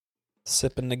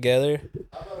sipping together?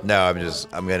 No,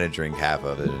 I'm gonna drink half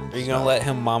of it. And Are you gonna let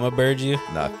him mama bird you?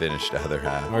 not finish the other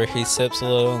half? Where he sips a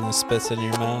little and then spits in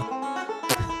your mouth?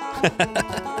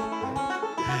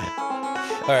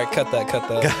 Alright, cut that.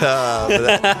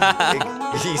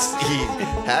 He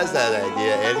has that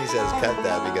idea, and he says cut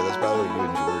that because that's probably what you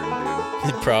and Jordan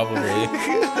do. Probably.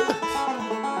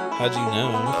 How'd you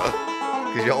know?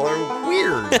 Because y'all are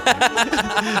weird.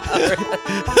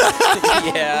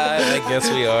 Yeah, I guess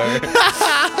we are.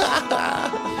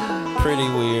 Pretty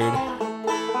weird.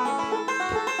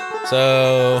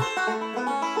 So,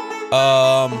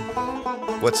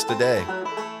 What's today?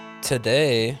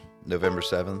 today, November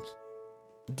 7th?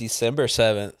 December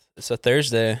 7th. It's a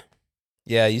Thursday.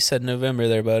 Yeah, you said November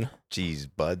there, bud. Jeez,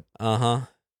 bud. Uh-huh.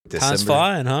 Time's December.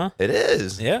 flying, huh? It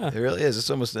is. Yeah. It really is. It's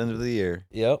almost the end of the year.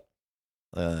 Yep.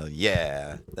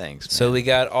 Yeah. Thanks, man. So we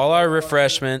got all our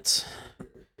refreshments.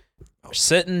 We're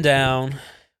sitting down,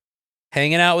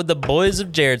 hanging out with the boys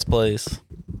of Jared's place.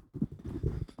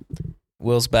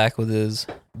 Will's back with his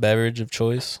beverage of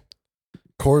choice.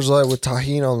 Coors Light with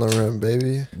tahini on the rim,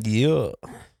 baby. Yeah.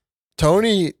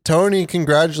 Tony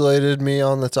congratulated me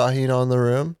on the tahini on the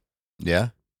rim Yeah?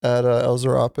 at El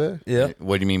Zarape. Yep.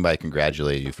 What do you mean by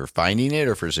congratulate you? For finding it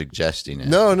or for suggesting it?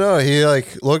 No, he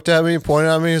like looked at me, pointed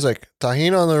at me. He's like,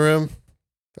 tahini on the rim.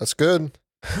 That's good.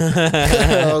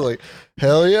 I was like,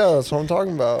 hell yeah, that's what I'm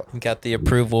talking about. Got the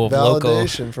approval of Loco.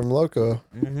 Validation from Loco.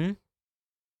 Mm-hmm.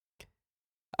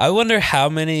 I wonder how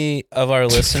many of our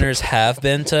listeners have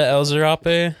been to El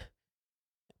Zarape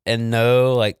and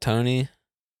know like Tony,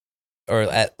 or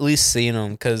at least seen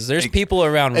him, because there's people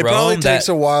around It Rome probably that takes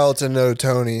a while to know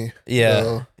Tony. yeah,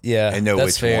 though. yeah, I know that's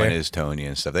which fair. one is Tony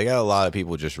and stuff. They got a lot of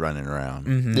people just running around.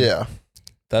 Mhm. Yeah.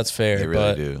 That's fair. They really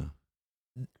but do.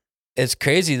 it's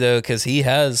crazy though, because he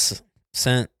has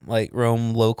sent like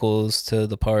Rome locals to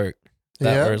the park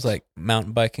that Yeah. was like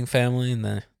mountain biking family, and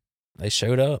then they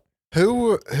showed up.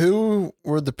 Who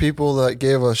were the people that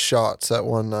gave us shots that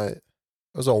one night?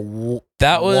 It was a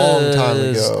That was long time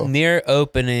ago. near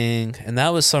opening, and that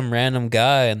was some random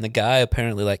guy, and the guy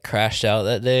apparently like crashed out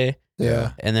that day.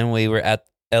 Yeah. And then we were at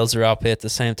El Zarape at the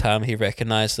same time. He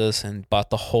recognized us and bought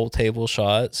the whole table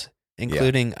shots,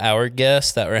 including our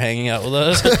guests that were hanging out with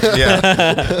us.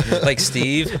 Yeah. Like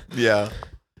Steve. Yeah.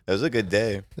 It was a good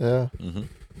day. Yeah. Hmm.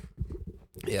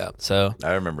 Yeah. So,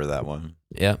 I remember that one.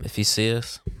 yeah, if you see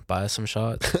us, buy us some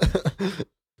shots.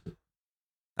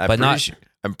 I'm But pretty not- sure,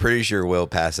 I'm pretty sure Will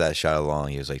passed that shot along.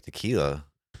 He was like, tequila.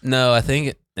 No, I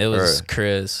think it was Or-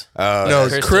 Chris. Oh, No,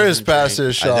 Chris Chris doesn't passed drink.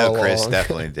 his shot I know Chris along.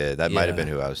 definitely did. That might have Yeah. been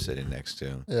who I was sitting next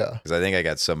to. Yeah. Because I think I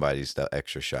got somebody's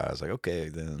extra shot. I was like, okay,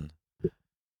 then.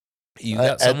 You got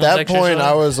At someone's that extra point,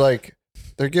 shot? I was like,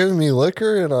 they're giving me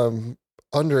liquor and I'm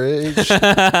underage.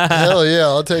 Hell yeah,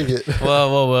 I'll take it.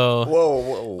 Whoa.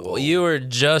 Whoa. Well, you were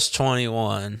just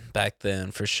 21 back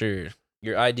then, for sure.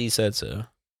 Your ID said so.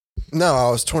 No, I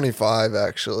was 25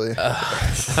 actually.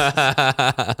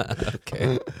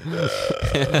 Okay.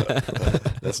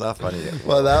 That's not funny.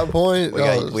 By that point, We,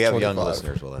 I got, was we have young 25.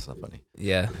 listeners. Well, that's not funny.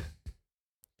 Yeah.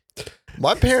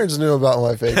 My parents knew about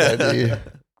my fake ID.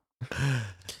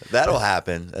 That'll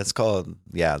happen. That's called,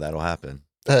 yeah, that'll happen.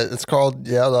 It's called,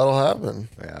 yeah, that'll happen.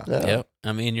 Yeah. Yeah. Yep.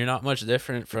 I mean, you're not much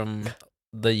different from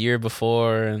the year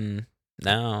before and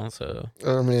now, so.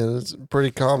 I mean, it's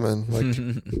pretty common.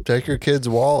 Like, take your kid's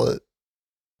wallet,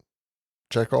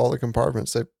 check all the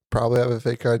compartments. They probably have a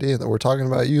fake ID. And we're talking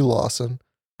about you, Lawson.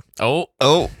 Oh,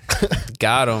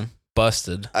 got him.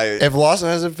 Busted. If Lawson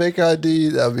has a fake ID,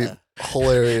 that'd be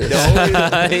hilarious.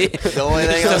 The only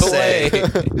thing I'll No say,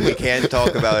 way. we can't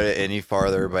talk about it any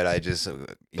farther, but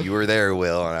you were there,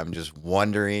 Will, and I'm just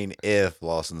wondering if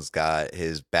Lawson's got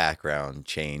his background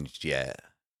changed yet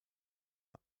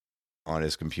on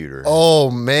his computer. Oh,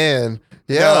 man.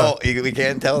 Yeah. No, we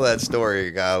can't tell that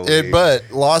story, golly. But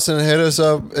Lawson hit us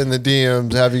up in the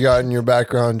DMs. Have you gotten your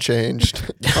background changed?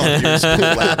 on your school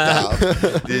laptop.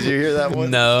 Did you hear that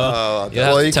one? No. Oh, You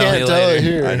have Well, to you tell can't me tell it later.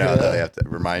 here. I know. Yeah. They have to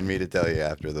remind me to tell you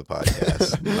after the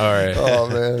podcast. All right. Oh,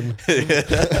 man.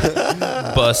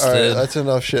 Busted. All right, that's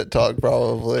enough shit talk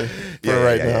probably for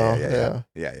right now. Yeah.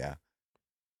 Yeah.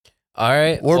 All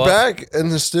right. We're well, back in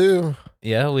the stew.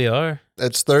 Yeah, we are.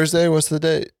 It's Thursday. What's the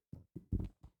date?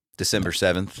 December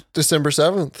 7th. December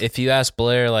 7th. If you asked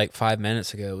Blair like 5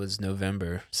 minutes ago, it was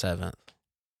November 7th.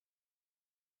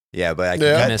 Yeah, but I can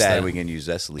Yeah. cut Missed that. that. We can use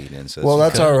this lead in. So Well,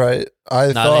 it's- that's all right. I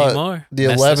Not thought anymore. the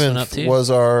Messed this one up 11th too. was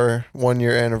our 1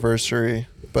 year anniversary,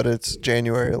 but it's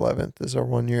January 11th is our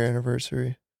 1 year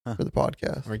anniversary Huh. for the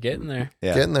podcast. We're getting there.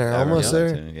 yeah, Getting there, I almost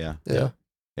remember there. that too. Yeah.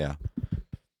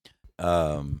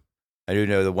 Yeah. I do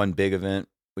know the one big event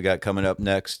we got coming up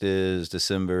next is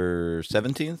December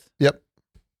 17th. Yep.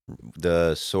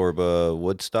 The Sorba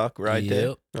Woodstock ride day.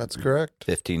 Yep. That's correct.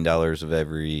 $15 of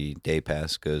every day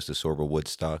pass goes to Sorba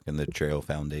Woodstock and the Trail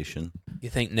Foundation.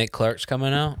 You think Nick Clark's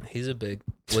coming out? He's a big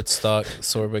Woodstock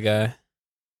Sorba guy.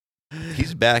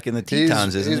 He's back in the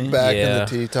Tetons, isn't he? He's back in Yeah.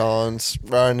 the Tetons,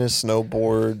 riding his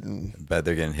snowboard and Bet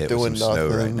they're getting hit doing with some snow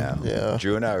right nothing. now. Yeah.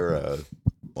 Drew and I were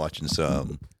watching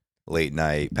some late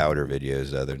night powder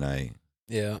videos the other night.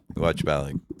 Yeah. We watched about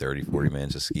like 30, 40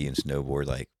 minutes of ski and snowboard,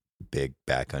 like big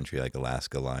backcountry, like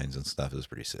Alaska lines and stuff. It was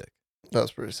pretty sick.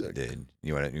 that's pretty sick. Dude,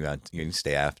 you can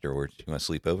stay afterwards? You want to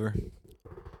sleep over?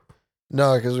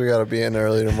 No, because we got to be in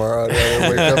early tomorrow. I'd rather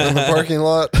wake up in the parking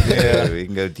lot. Yeah, we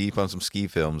can go deep on some ski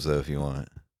films though if you want.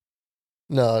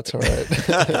 No, it's all right.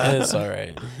 It's all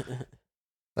right.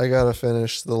 I got to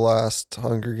finish the last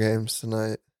Hunger Games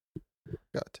tonight.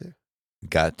 Got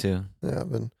to. Yeah,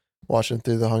 I've been watching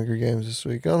through the Hunger Games this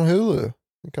week on Hulu.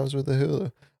 It comes with the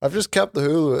Hulu. I've just kept the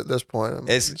Hulu at this point.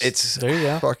 It's There you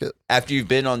go. fuck it. after you've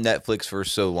been on Netflix for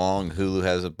so long, Hulu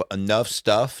has enough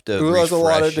stuff to Hulu has a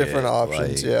lot of refresh different it,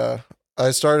 options. like- Yeah,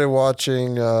 I started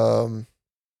watching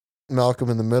Malcolm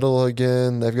in the Middle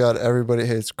again. They've got Everybody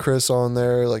Hates Chris on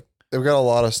there. Like they've got a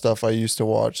lot of stuff I used to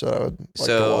watch that I would like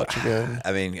to watch again.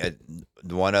 I mean,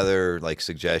 one other like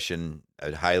suggestion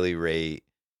I'd highly rate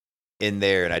in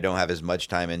there, and I don't have as much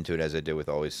time into it as I did with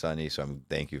Always Sunny. So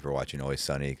thank you for watching Always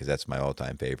Sunny because that's my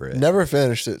all-time favorite. Never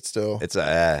finished it still. It's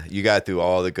you got through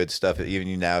all the good stuff. Even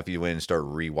you now, if you went and start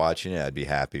rewatching it, I'd be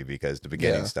happy because the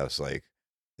beginning Yeah. stuff's like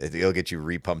it'll get you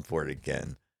repumped for it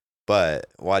again.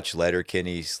 But watch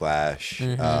Letterkenny /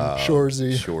 Mhm.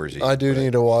 Shoresy. Shoresy. I do But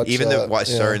need to watch even that. the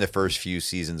starting the first few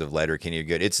seasons of Letterkenny are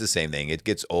good. It's the same thing. It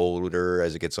gets older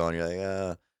as it gets on. You're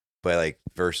like, but like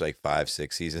first like 5,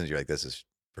 6 seasons, you're like, this is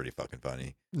pretty fucking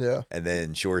funny. Yeah, And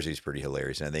then Shoresy's pretty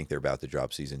hilarious. And I think they're about to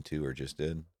drop season 2 or just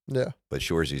did. yeah. But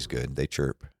Shoresy's good. They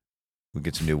chirp. We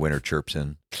get some new winter chirps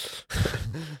in.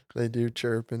 They do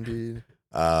chirp indeed.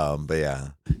 But yeah,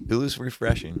 Hulu's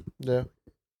refreshing. Yeah.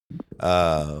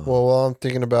 Well, Well, while I'm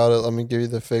thinking about it, let me give you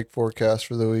the fake forecast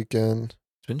for the weekend.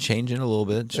 it's been changing a little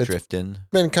bit. It's It's- drifting.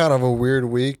 Been kind of a weird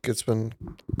week. It's been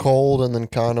cold and then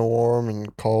kind of warm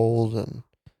and cold and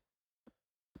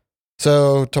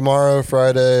so tomorrow,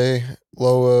 Friday,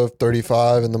 low of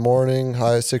 35 in the morning,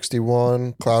 high of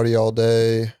 61, cloudy all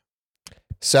day.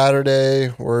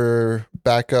 Saturday, we're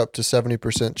back up to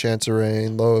 70% chance of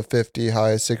rain, low of 50,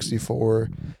 high of 64.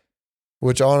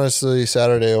 Which honestly,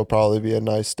 Saturday will probably be a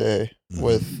nice day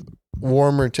with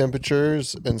warmer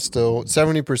temperatures and still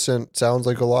 70% sounds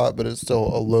like a lot, but it's still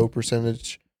a low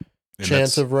percentage And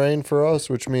chance of rain for us,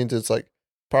 which means it's like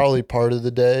probably part of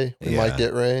the day we Yeah. might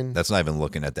get rain. that's not even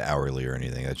looking at the hourly or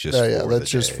anything. That's just Yeah, for that's the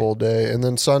just day. full day. And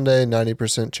then Sunday,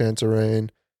 90% chance of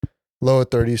rain, low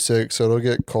at 36, so it'll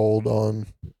get cold on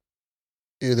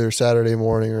either Saturday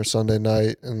morning or Sunday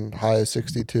night, and high of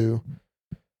 62.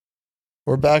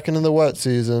 We're back into the wet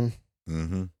season,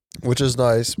 Mm-hmm. which is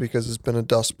nice because it's been a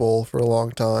dust bowl for a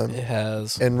long time. It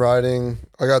has. And riding,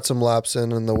 I got some laps in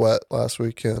the wet last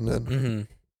weekend, and Mm-hmm.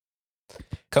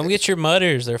 Come get your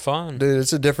mutters. They're fun. dude,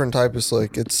 it's a different type of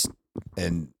slick.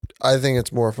 And I think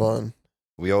it's more fun.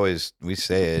 we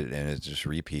say it and it's just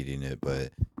repeating it,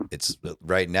 but it's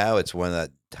right now it's one of that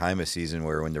time of season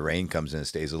where when the rain comes in, it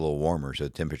stays a little warmer, so the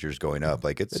temperature's going up.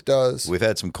 Like It does. we've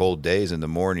had some cold days in the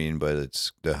morning, but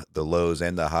it's the lows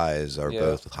and the highs are Yeah.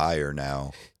 both higher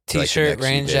now, for, like, the T-shirt, next few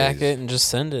rain days, jacket, and just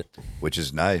send it. which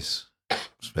is nice,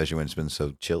 especially when it's been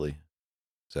so chilly.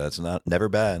 So that's never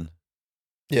bad.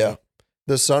 Yeah.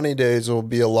 The sunny days will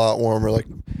be a lot warmer. Like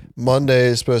Monday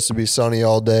is supposed to be sunny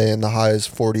all day and the high is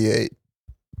 48,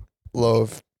 low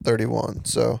of 31.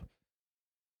 So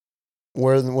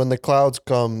when the clouds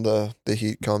come, the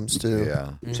heat comes too.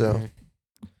 Yeah. So- Mhm.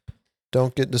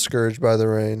 Don't get discouraged by the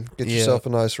rain. Get Yeah. yourself a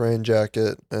nice rain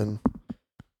jacket, and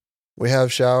we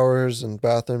have showers and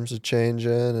bathrooms to change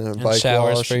in and a And bike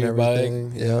showers wash for and your bike.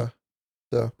 everything. Yeah. Yeah.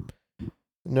 So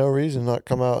no reason not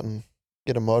come out and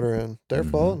get a mutter in. They're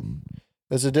Mhm. fun.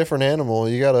 It's a different animal.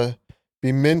 You gotta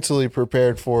be mentally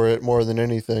prepared for it more than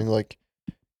anything. Like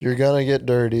you're gonna get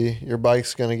dirty. Your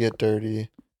bike's gonna get dirty.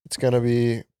 It's gonna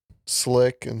be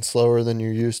slick and slower than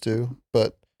you're used to,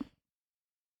 but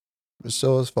it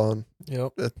still is fun.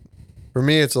 Yep. For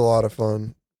me, it's a lot of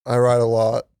fun. I ride a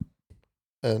lot,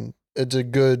 and it's a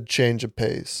good change of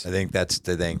pace. I think that's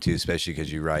the thing too, especially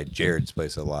because you ride Jared's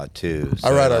place a lot too.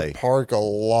 I ride our like, park a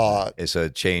lot. so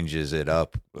it changes it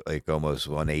up like almost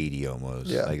 180 almost.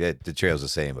 Yeah. Like the trail's the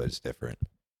same, but it's different.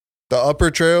 The upper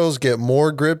trails get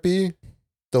more grippy.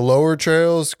 The lower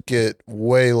trails get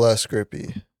way less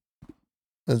grippy.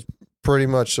 It's pretty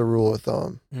much the rule of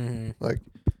thumb. Mm-hmm.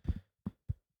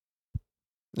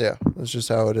 Yeah, that's just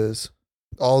how it is.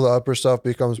 All the upper stuff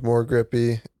becomes more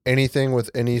grippy. Anything with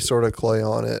any sort of clay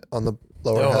on it on the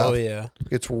lower Oh half yeah.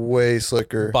 gets way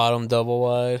slicker. Bottom double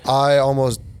wide. I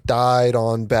almost died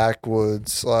on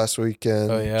backwoods last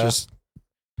weekend. Oh, yeah? Just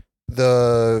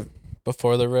the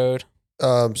Before the road.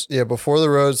 before the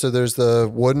road. So there's the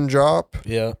wooden drop,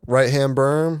 Yeah. right hand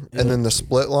berm, Yeah. and then the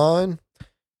split line.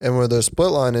 And where the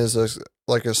split line is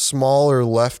like a smaller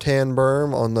left hand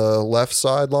berm on the left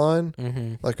side line,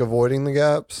 Mm-hmm. like avoiding the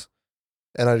gaps.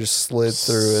 And I just slid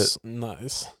through it.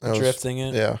 Nice. That was- Drifting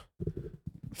it. Yeah.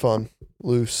 Fun.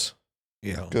 Loose.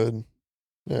 Yeah. Good.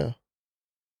 Yeah.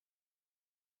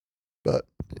 But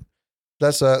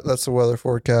that's that. That's the weather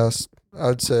forecast.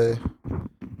 I'd say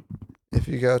if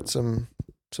you got some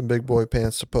big boy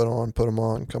pants to put them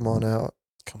on. Come on out.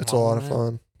 Come It's a lot of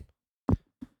on, fun.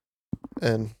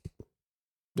 And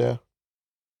yeah.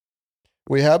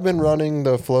 We have been running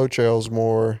the flow trails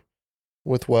more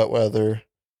with wet weather.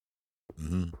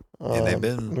 Mm-hmm. And they've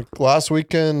been- like last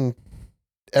weekend,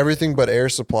 everything but air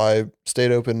supply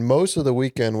stayed open most of the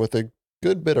weekend with a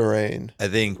good bit of rain. I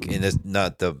think, and it's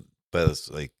not the, but it's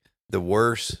like the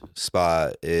worst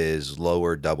spot is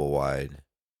lower double wide.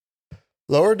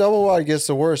 Lower double wide gets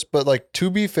the worst, but like to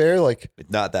be fair, like It's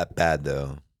not that bad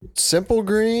though. simple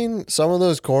green, some of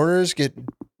those corners get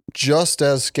just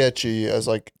as sketchy as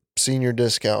like senior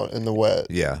discount in the wet.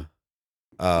 Yeah.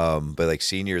 But like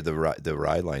senior, the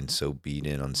ride line's so beat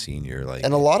in on senior, like,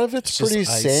 And a lot of it's It's just pretty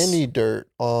ice. sandy dirt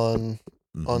on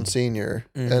mhm. senior.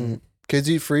 Mhm. And Kids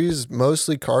Eat Free is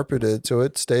mostly carpeted, so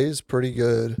it stays pretty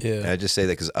good. And Yeah. I just say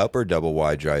that because upper double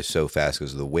wide dries so fast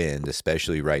because of the wind,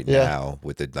 especially right Yeah. now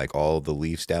with the like all the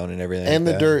leaves down and everything, And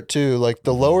the like that. dirt too. Like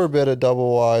the Mhm. lower bit of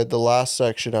double wide, the last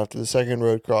section after the second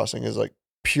road crossing is like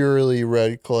purely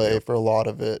red clay Yep. for a lot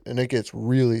of it, and it gets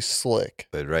really slick.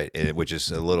 But right, and which is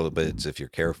a little bit. It's, if you're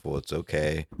careful, it's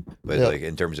okay. But Yep. like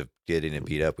in terms of getting it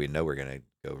beat up, we know we're gonna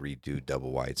go redo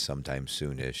double wide sometime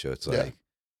soonish. So it's like Yeah.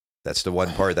 that's the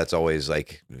one part that's always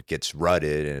like gets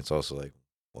rutted, and it's also like,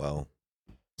 well,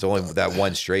 it's only that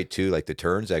one straight too. Like the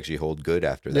turns actually hold good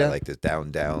after that. Yeah. Like the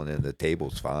down, and the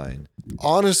table's fine.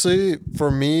 Honestly, for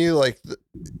me, like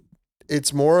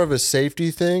it's more of a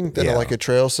safety thing than Yeah. like a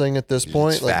trail thing at this It's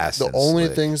point. Like fast the and only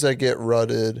slick. things that get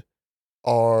rutted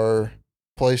are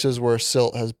places where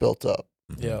silt has built up.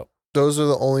 Mhm. Yeah. Those are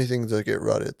the only things that get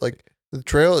rutted. Like the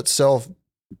trail itself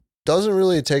doesn't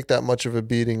really take that much of a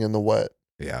beating in the wet,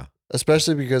 Yeah,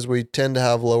 especially because we tend to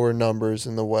have lower numbers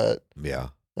in the wet. yeah,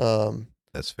 Um,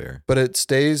 that's fair. but it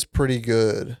stays pretty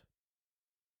good.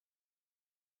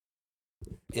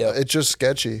 Yeah. It's just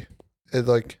sketchy. It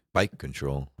like Bike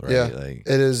control, right? Yeah. Like,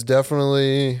 it is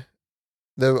definitely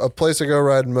a place I go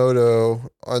ride moto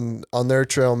on their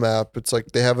trail map. It's like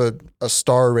they have a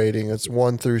star rating. It's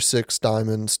 1 through 6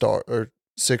 diamond star or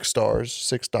 6 stars,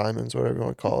 6 diamonds, whatever you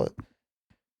want to call it.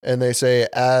 And they say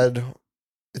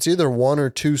it's either 1 or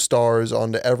 2 stars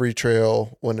onto every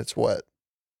trail when it's wet.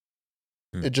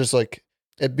 Hmm. It just like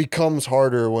it becomes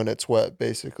harder when it's wet,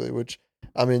 basically. Which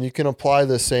I mean, you can apply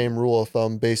the same rule of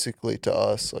thumb basically to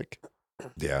us. Like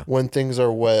yeah, when things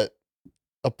are wet,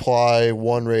 apply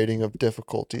 1 rating of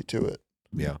difficulty to it.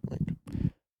 yeah.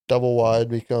 Double wide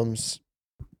becomes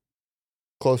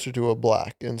closer to a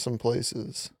black in some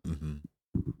places. hmm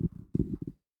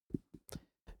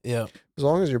Yeah. As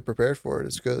long as you're prepared for it,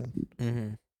 it's good. Mm-hmm.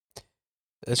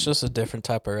 It's just a different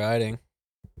type of riding.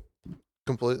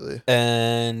 Completely.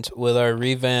 And with our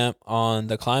revamp on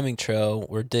the climbing trail,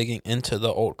 we're digging into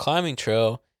the old climbing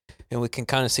trail, and we can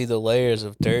kind of see the layers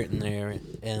of dirt in there.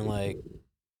 And like,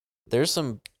 there's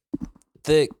some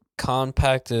thick,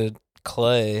 compacted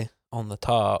clay on the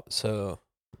top. So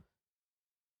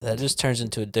that just turns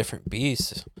into a different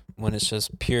beast when it's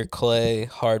just pure clay,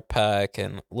 hard pack,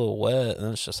 and a little wet,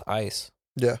 and it's just ice.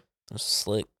 Yeah. It's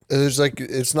slick.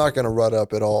 It's not going to rut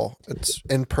up at all. It's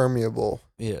impermeable.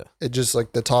 Yeah. It just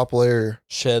like the top layer,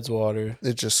 Sheds water.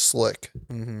 it's just slick.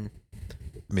 Mm-hmm.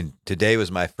 I mean, today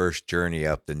was my first journey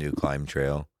up the new climb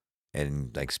trail,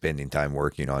 and like spending time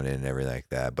working on it and everything like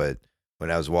that. But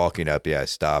when I was walking up, I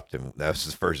stopped, and that was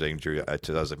the first thing I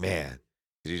was like, man,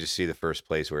 'cause you just see the first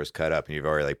place where it's cut up, and you've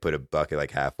already like put a bucket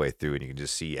like halfway through, and you can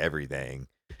just see everything.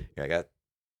 You're like,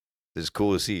 this is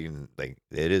cool to see. And like,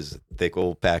 it is a thick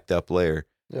old packed up layer.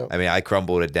 Yep. I mean, I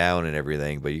crumbled it down and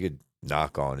everything, but you could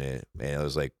knock on it, and it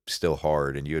was like still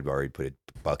hard, and you had already put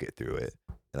a bucket through it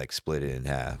and like split it in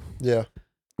half. Yeah.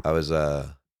 I was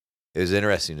it was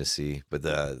interesting to see, but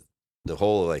the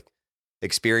whole like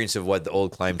experience of what the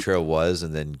old climb trail was,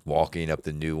 and then walking up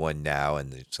the new one now,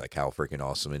 and it's like how freaking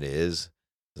awesome it is.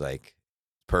 It's like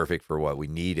perfect for what we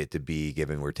need it to be,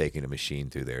 given we're taking a machine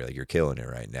through there. Like, you're killing it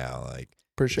right now. Like,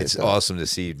 Appreciate it's that. awesome to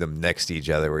see them next to each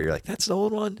other where you're like, that's the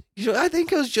old one. I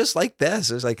think it was just like this.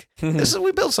 It's like,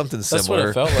 we built something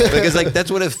similar. That's what it felt like. Because like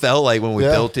that's what it felt like when we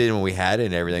Yeah. built it and when we had it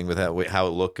and everything, with how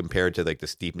it looked compared to like the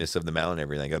steepness of the mountain and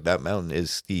everything. Like, that mountain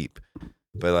is steep,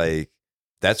 but like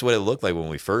that's what it looked like when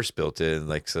we first built it. And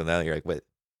like, so now you're like, wait,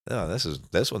 no,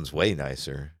 this one's way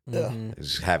nicer. Yeah. Mhm.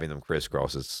 Just having them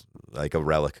crisscross, it's like a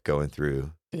relic going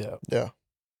through. Yeah. Yeah.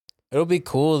 It'll be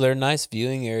cool. They're nice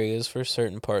viewing areas for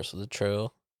certain parts of the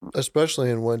trail. Especially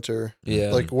in winter.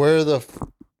 Yeah. Like where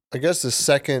I guess the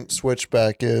second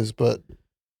switchback is, but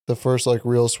the first like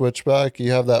real switchback,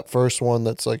 you have that first one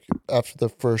that's like after the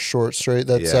first short straight.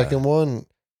 That Yeah. second one,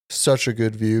 such a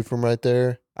good view from right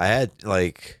there.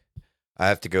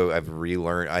 I've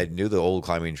relearned. I knew the old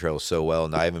climbing trail so well,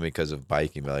 not even because of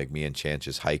biking, but like me and Chance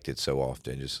just hiked it so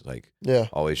often, just like Yeah.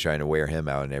 always trying to wear him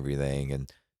out and everything.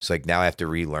 And it's like now I have to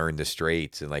relearn the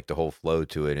straights and like the whole flow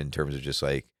to it in terms of just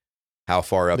like how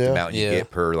far up the Yeah. mountain you Yeah.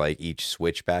 get per like each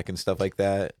switchback and stuff like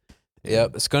that.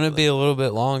 Yep. It's going to be a little bit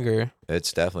longer.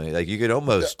 It's definitely like you could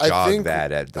almost I jog think-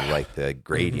 that at the like the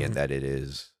gradient Mhm. that it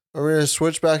is. We're going to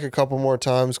switch back a couple more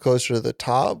times closer to the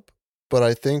top, but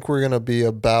I think we're going to be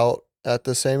about at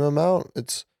the same amount.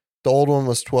 The old one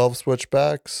was 12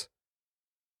 switchbacks.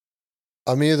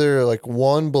 I'm either like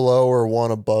one below or one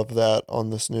above that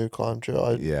on this new climb trail.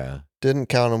 I Yeah, didn't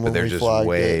count them but when they're we just flagged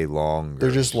way it. longer.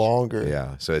 They're just longer.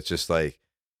 Yeah, so it's just like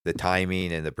the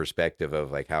timing and the perspective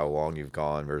of like how long you've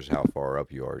gone versus how far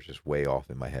up you are is just way off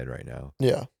in my head right now.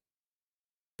 Yeah.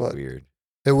 But Weird.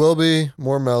 it will be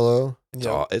more mellow.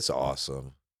 It's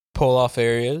awesome. Pull off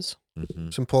areas.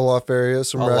 Mhm. Some pull off areas,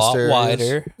 some A rest lot areas.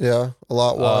 wider. Yeah, a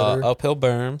lot wider. Uphill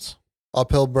berms.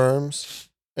 Uphill berms.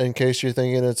 In case you're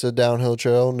thinking it's a downhill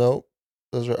trail, nope.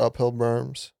 Those are uphill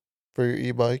berms for your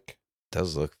e-bike.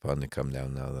 Does look fun to come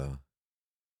down now though.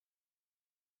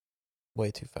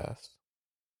 Way too fast.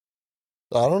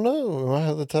 I don't know. We might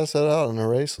have to test that out in a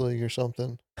race league or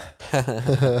something.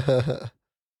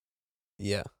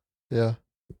 Yeah. Yeah.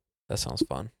 That sounds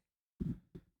fun.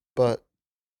 But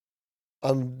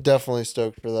I'm definitely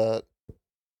stoked for that.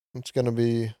 It's going to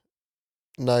be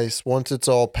nice once it's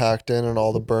all packed in and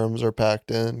all the berms are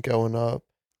packed in going up.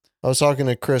 I was talking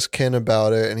to Chris Kin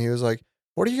about it and he was like,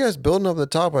 "What are you guys building up the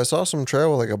top? I saw some trail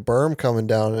with like a berm coming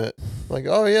down it." I'm like,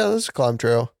 "Oh yeah, this is a climb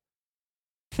trail."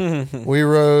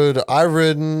 I've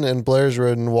ridden and Blair's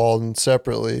ridden Walden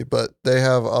separately, but they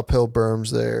have uphill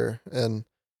berms there and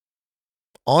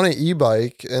on an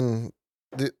e-bike, and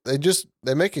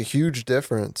they make a huge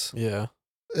difference. Yeah.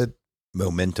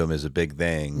 Momentum is a big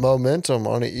thing. Momentum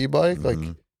on an e-bike, like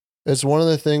Mhm. it's one of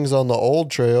the things on the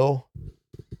old trail.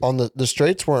 On the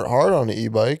straights weren't hard on an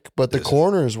e-bike, but the Yes.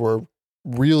 corners were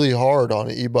really hard on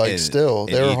an e-bike. And- Still,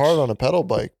 they and were each- hard on a pedal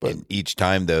bike, but And each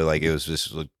time though, like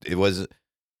it wasn't.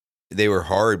 They were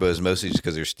hard, but it was mostly just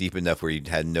because they're steep enough where you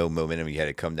had no momentum. You had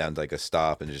to come down to like a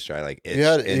stop and just try to like you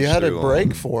had to through brake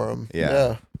 'em. for them.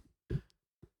 Yeah.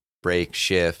 Brake,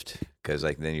 shift, because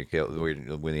like then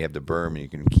when you have the berm, you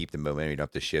can keep the momentum. You don't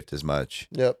have to shift as much.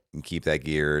 Yep. You can keep that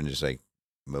gear and just like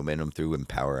momentum through and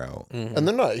power out. Mhm. And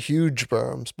they're not huge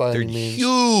berms by They're any means.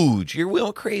 huge. You're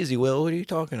Will crazy, Will. What are you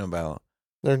talking about?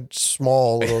 They're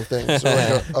small little things.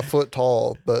 They're like a foot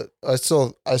tall, but I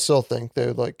still think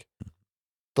they'll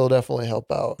definitely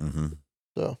help out. Mm-hmm.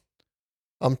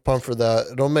 I'm pumped for that.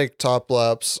 It'll make top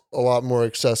laps a lot more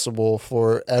accessible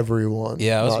for everyone.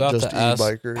 Yeah, I was not about just to ask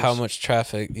e-bikers. how much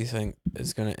traffic you think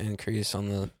is going to increase on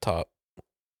the top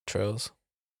trails.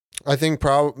 I think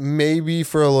maybe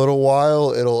for a little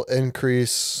while it'll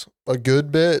increase a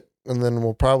good bit, and then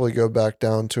we'll probably go back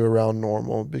down to around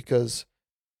normal because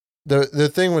the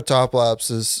thing with top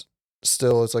laps is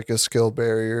still it's like a skill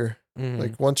barrier. Mhm.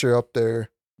 Like once you're up there,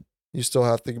 you still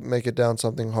have to make it down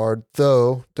something hard.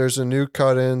 Though there's a new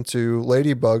cut into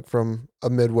Ladybug from a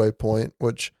midway point,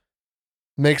 which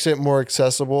makes it more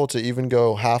accessible to even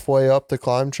go halfway up the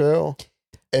climb trail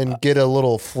and get a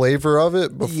little flavor of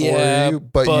it before Yeah,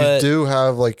 but you but- do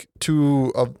have like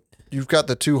you've got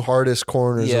the two hardest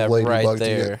corners Yeah, of Ladybug right to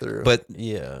there. get through. But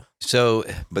Yeah.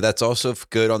 but that's also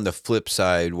good on the flip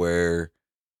side where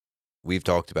we've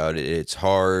talked about it. It's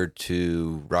hard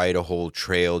to ride a whole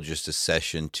trail just a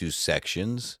session, 2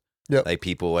 sections. Yep. Like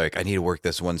people are like, I need to work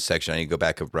this one section. I need to go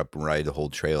back up and ride the whole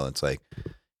trail. And it's like,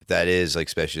 if that is like,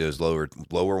 especially those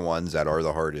lower ones that are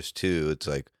the hardest too, it's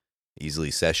like easily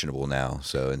sessionable now.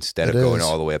 So instead It of going is.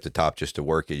 all the way up the top just to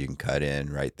work it, you can cut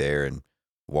in right there and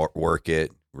work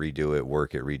it, redo it,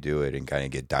 redo it, and kind of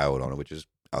get dialed on it, which is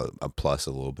a plus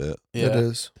a little bit. Yeah. It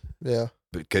is. Yeah.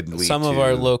 could lead some of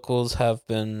our to- locals have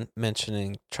been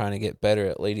mentioning trying to get better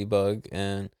at Ladybug,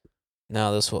 and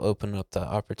now this will open up that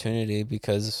opportunity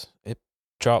because it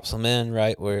drops him in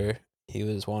right where he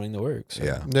was wanting to work. So.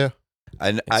 Yeah. Yeah.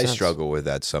 I sense. struggle with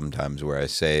that sometimes where I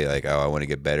say like, oh, I want to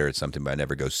get better at something, but I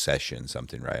never go session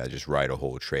something, right? I just ride a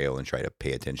whole trail and try to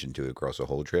pay attention to it across a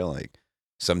whole trail. Like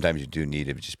sometimes you do need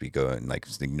to just be going, like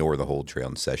just ignore the whole trail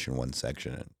and session one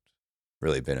section. And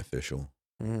really beneficial.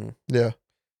 Mhm. Yeah.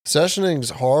 Sessioning's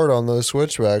hard on those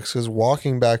switchbacks because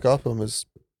walking back up them is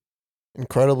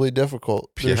incredibly difficult.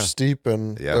 They're Yeah. steep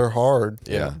and Yeah. they're hard.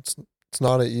 Yeah. It's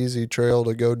not an easy trail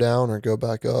to go down or go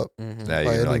back up Mhm. Now by you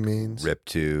any can like means. rip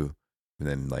two and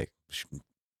then like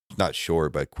not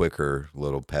short, but quicker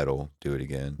little pedal, do it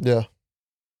again. Yeah.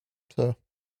 So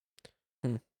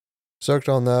Hmm. stoked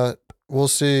on that. We'll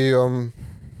see.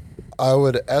 I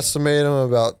would estimate I'm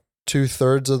about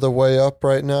 2/3 of the way up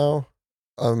right now.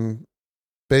 I'm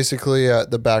basically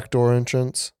at the back door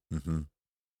entrance, Mm-hmm.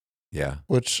 Yeah.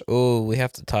 which Oh, we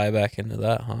have to tie back into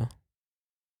that, huh?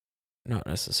 Not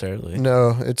necessarily.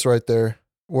 no, it's right there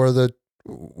where the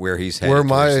Where he's headed where towards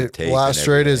my the tape last and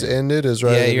straight is everything. ended is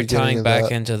right. Yeah, at the you're beginning tying of back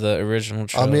that. into the original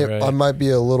trail, I mean, right? I might be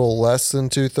a little less than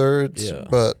 2/3, Yeah.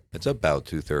 but It's about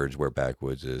 2/3 where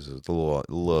backwoods is. It's a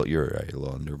little. You're right, a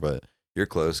little under, but you're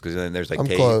close because then there's like I'm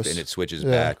tape close. and it switches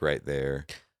Yeah. back right there.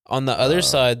 On the other Uh,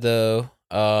 side, though,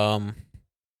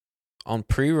 on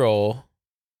pre-roll,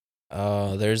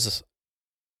 there's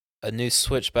a new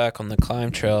switchback on the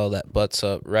climb trail that butts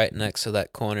up right next to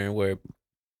that corner where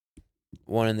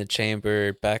one in the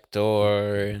chamber, back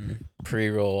door, and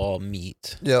pre-roll all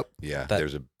meet. yep. Yeah, That-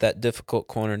 there's That difficult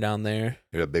corner down there.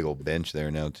 a big old bench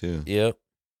there now too. Yep.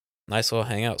 Nice little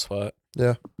hangout spot.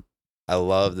 I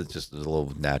love that just the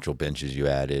little natural benches you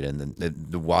added, and then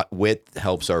the width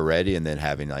helps already, and then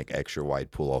having like extra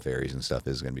wide pull off areas and stuff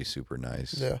is going to be super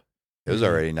nice. Yeah. It was Mhm.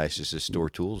 already nice just to store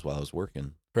tools while I was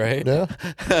working. Right? Yeah.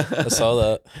 I saw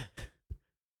that.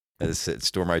 I just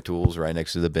store my tools right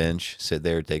next to the bench, sit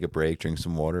there, take a break, drink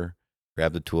some water,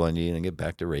 grab the tool I need, and get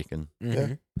back to raking.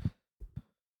 Mhm.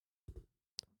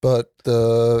 But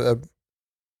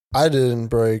I didn't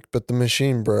break, but the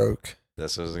machine broke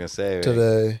That's what I was gonna say. right?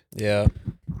 today. Yeah.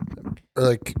 Or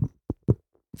like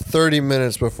 30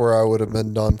 minutes before I would have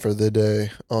been done for the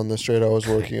day on the straight I was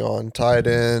working on, tied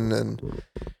in and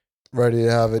ready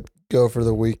to have it go for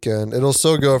the weekend. It'll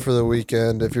still go for the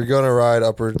weekend. If you're going to ride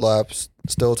upward laps,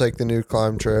 still take the new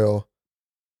climb trail.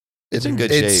 It's in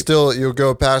good It's shape. still, you'll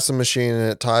go past the machine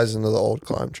and it ties into the old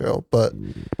climb trail. But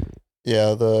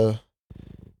yeah, the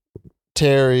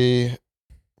Terry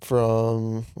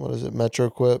from, what is it,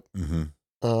 MetroQuip,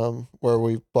 Mm-hmm. where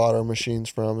we bought our machines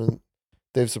from, and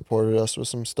they've supported us with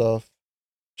some stuff.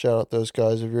 Shout out those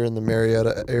guys. If you're in the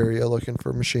Marietta area looking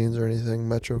for machines or anything,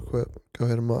 MetroQuip, go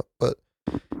hit them up. But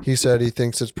he said he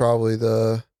thinks it's probably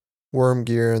the worm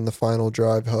gear and the final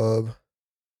drive hub.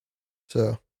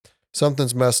 So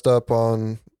something's messed up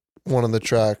on one of the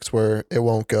tracks where it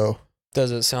won't go.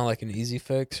 Does it sound like an easy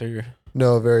fix or?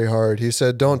 No, very hard. He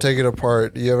said, don't take it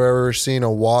apart. You ever seen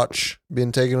a watch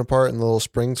being taken apart and the little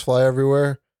springs fly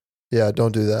everywhere? Yeah,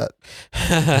 don't do that.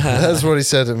 That's what he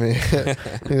said to me.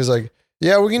 He was like,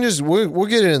 yeah, we can just, we'll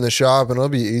get it in the shop and it'll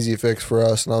be an easy fix for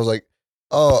us. And I was like,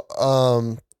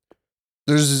 oh,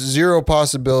 there's zero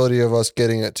possibility of us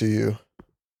getting it to you.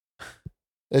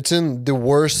 It's in the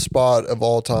worst spot of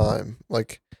all time.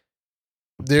 Like,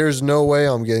 there's no way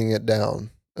I'm getting it down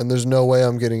and there's no way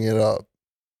I'm getting it up.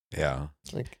 Yeah.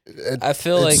 Like, I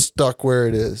feel it's like stuck where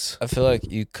it is. I feel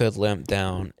like you could limp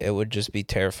down. It would just be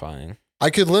terrifying. I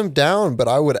could limp down, but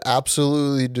I would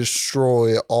absolutely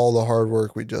destroy all the hard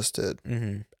work we just did.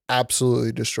 Mm-hmm.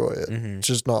 Absolutely destroy it. Mm-hmm. It's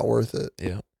just not worth it.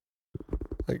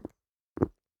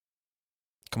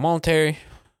 Come on, Terry.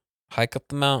 Hike up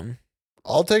the mountain.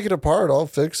 I'll take it apart. I'll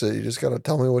fix it. You just got to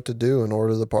tell me what to do and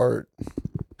order the part.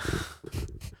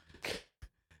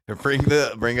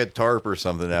 Bring a tarp or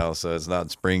something else so it's not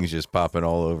springs just popping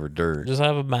all over dirt. Just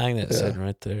have a magnet Yeah. sitting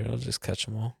right there. I'll just catch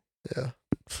them all. Yeah.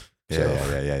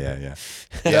 Yeah.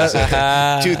 Yeah, so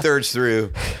 2/3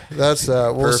 through, That's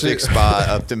that. We'll perfect see. spot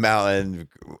up the mountain.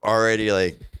 Already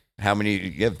like how many?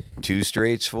 You have 2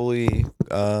 straights fully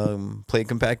plate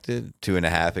compacted,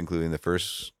 2.5 including the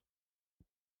first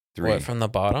 3. What, from the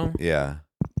bottom? Yeah.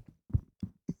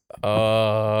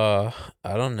 I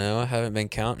don't know. I haven't been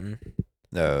counting.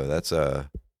 No, that's I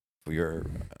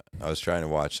was trying to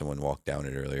watch someone walk down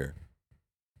it earlier.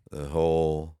 The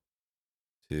whole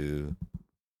 2,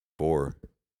 4.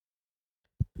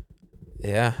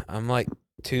 Yeah, I'm like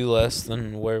 2 less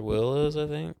than where Will is, I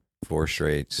think. 4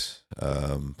 straights,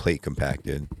 plate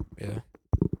compacted. Yeah.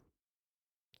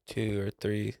 2 or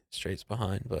 3 straights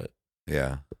behind, but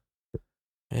Yeah.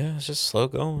 yeah, it's just slow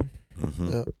going.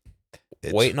 Mm-hmm.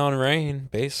 Yeah. Waiting on rain,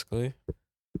 basically.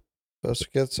 Supposed to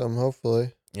get some,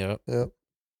 hopefully. Yep. Yep.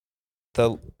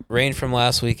 The rain from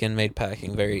last weekend made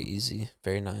packing very easy,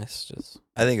 very nice. Just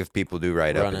I think if people do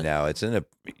ride up Run and it. now, it's in a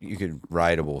you could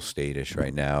rideable state-ish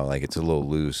right now. Like it's a little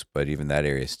loose, but even that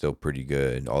area is still pretty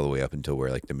good, all the way up until where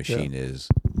like the machine is,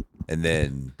 and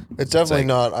then It's definitely like-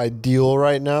 not ideal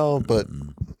right now, but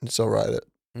mm, still ride it.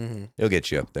 mm-hmm. it'll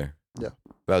get you up there. Yeah.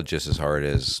 About just as hard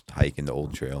as hiking the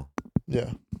old trail.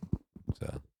 Yeah.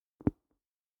 So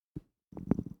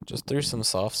Just threw some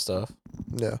soft stuff.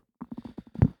 Yeah.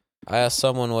 I asked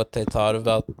someone what they thought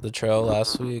about the trail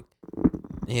last week.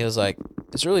 And he was like,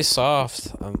 "It's really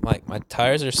soft." I'm like, "My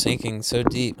tires are sinking so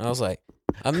deep." And I was like,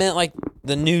 "I meant like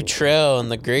the new trail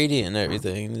and the gradient and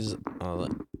everything." And I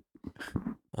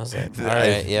was like, "All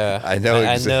right, yeah, I know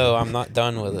I exa- know. I'm not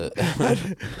done with it."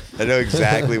 I know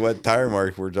exactly what tire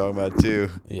mark we're talking about too.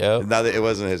 Yep. Not that it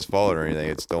wasn't his fault or anything.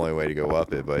 It's the only way to go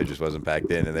up it, but it just wasn't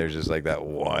packed in, and there's just like that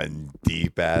one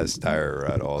deep ass tire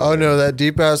rut. All Oh there. no, that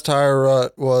deep ass tire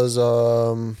rut was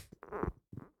it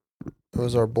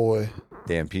was our boy.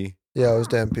 Damn P. Yeah, it was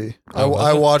Dan P. Oh, was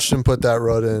I it? watched him put that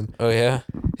rut in. Oh yeah.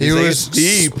 He He's like, was "It's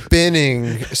deep."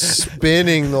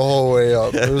 spinning the whole way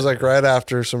up. It was like right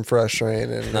after some fresh rain,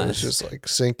 and it was Nice. just like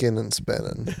sinking and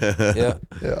spinning. Yeah.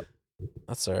 Yeah.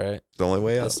 That's all right. The only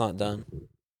way up. That's not done.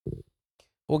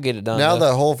 We'll get it done. Now though.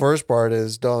 that whole first part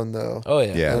is done, though. Oh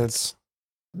yeah. Yeah. And it's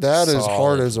that is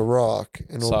hard Solid. as a rock,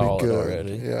 and it'll Solid be good.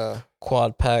 already. Yeah,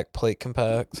 Quad pack, plate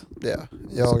compact. yeah.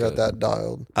 Y'all got good. that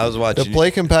dialed. I was The watching.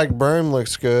 plate compact berm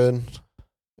looks good.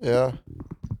 Yeah,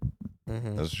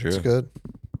 Mm-hmm. That's it's true. good.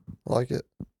 I like it.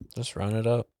 Just run it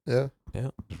up. Yeah.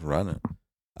 Just run it.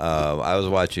 I was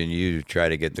watching you try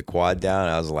to get the quad down.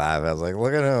 I was laughing. I was like,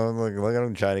 "Look at him! Look at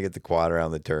him trying to get the quad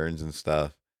around the turns and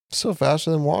stuff." Still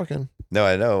faster than walking. No,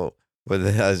 I know, but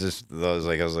then I was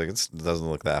like, it doesn't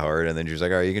look that hard. And then she was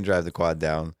like, "All right, you can drive the quad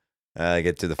down." And I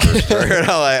get to the first turn, and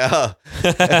I'm like, "Oh,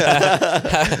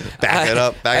 back it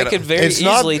up, I back it could up." very It's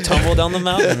not- easily tumble down the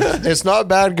mountain. It's not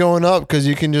bad going up because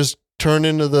you can just turn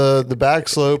into the back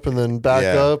slope and then back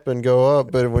Yeah. up and go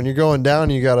up. But when you're going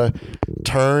down, you gotta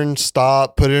turn,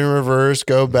 stop, put it in reverse,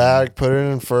 go back, put it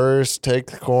in first, take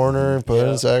the corner, put it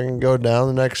Yeah. in second, go down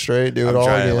the next straight, do I'm it all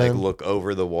trying again. to like look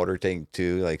over the water tank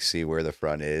too, like see where the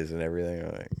front is and everything.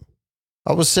 I'm like,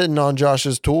 I was sitting on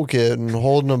Josh's toolkit and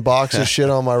holding a box of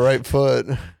shit on my right foot.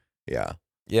 yeah,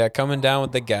 Yeah, coming down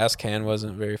with the gas can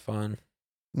wasn't very fun.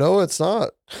 No, it's not.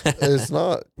 It's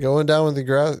not. Going down with the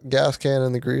gas can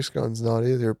and the grease gun's not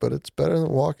either, but it's better than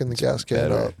walking the gas can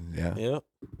better. up. Yeah, Yep.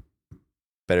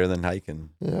 better than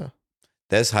hiking. Yeah.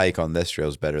 This hike on this trail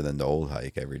is better than the old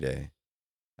hike every day.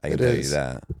 I can It tell you is.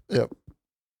 that.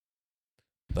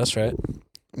 That's right.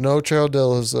 No trail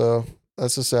dillas though.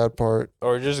 That's the sad part.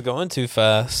 Or just going too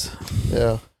fast.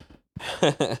 Yeah.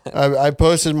 I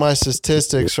posted my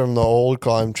statistics from the old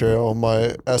climb trail,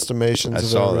 my estimations I of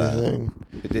saw that. everything.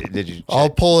 Did you? I'll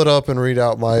Check, pull it up and read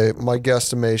out my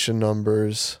guesstimation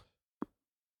numbers.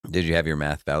 did you have your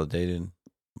math validated?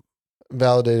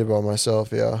 Validated by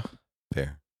myself, yeah.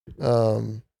 Fair.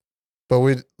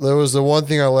 But there was the one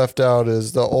thing I left out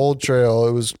is the old trail.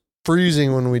 It was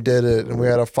freezing when we did it, and we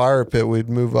had a fire pit. We'd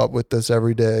move up with this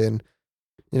every day, and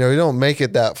you don't make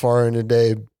it that far in a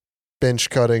day bench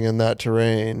cutting in that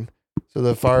terrain. So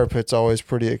the fire pit's always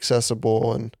pretty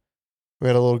accessible, and we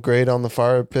had a little grate on the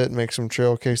fire pit, make some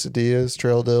trail quesadillas,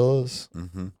 trail dillas.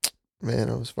 Mm-hmm. Man,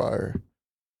 it was fire.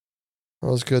 That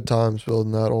was good times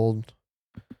building that old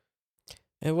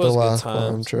It was the good last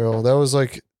climb times. trail. That was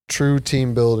like true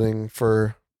team building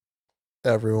for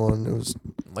everyone.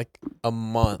 Like a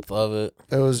month of it.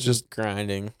 It was just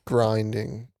Grinding.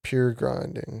 grinding, pure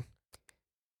grinding.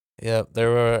 Yep. There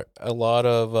were a lot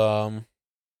of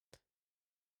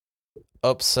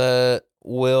upset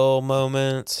will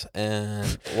moments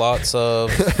and lots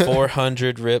of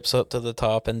 400 rips up to the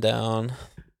top and down.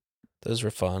 Those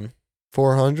were fun.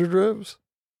 400 ribs?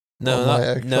 No, On my not,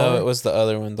 X no, bar? it was the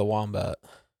other one, the Wombat.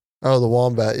 Oh, the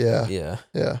Wombat, yeah. Yeah.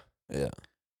 Yeah.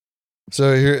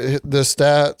 So here the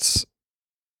stats.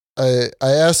 I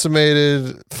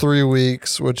estimated 3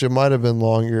 weeks, which it might have been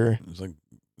longer. It was like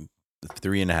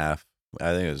 3.5.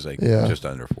 I think it was like Yeah. just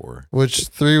under 4. Which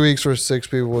 3 weeks for 6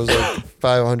 people was like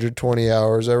 520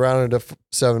 hours. I rounded to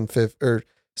 750 or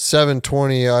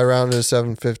 720. I rounded to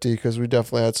 750 because we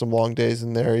definitely had some long days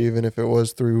in there, even if it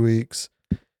was 3 weeks.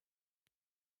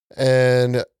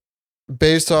 And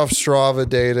based off Strava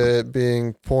data, it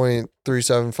being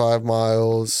 0.375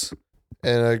 miles,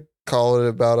 and I call it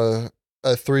about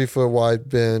a 3 foot wide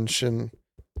bench, and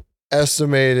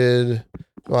estimated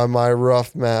by my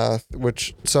rough math,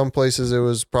 which some places it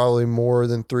was probably more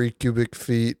than 3 cubic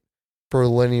feet per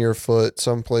linear foot,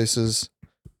 some places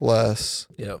less,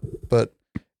 Yep. but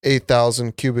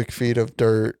 8,000 cubic feet of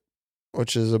dirt,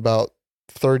 which is about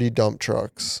 30 dump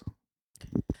trucks.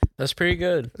 That's pretty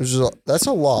good. That's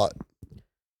a lot.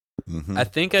 Mhm. I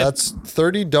think That's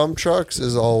 30 dump trucks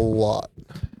is a lot.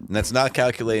 And that's not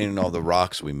calculating all the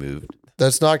rocks we moved.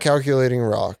 That's not calculating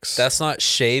rocks. that's not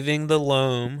shaving the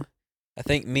loam. I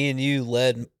think me and you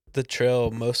led the trail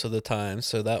most of the time,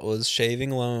 so that was shaving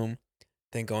loam,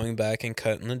 then going back and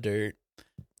cutting the dirt,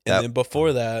 and Yep. then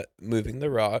before that, moving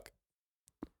the rock.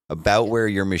 About where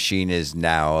your machine is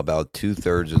now, about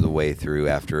 2/3 of the way through,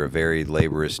 after a very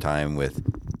laborious time with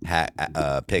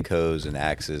pick hose and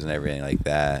axes and everything like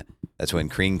that. That's when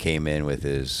Crean came in with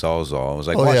his sawzall. I was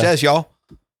like, Oh, watch yeah. this, y'all.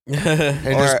 and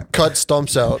Or- just cut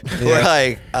stumps out. We're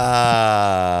like,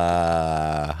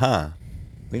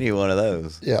 we need one of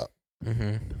those. Yeah.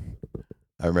 Mm-hmm.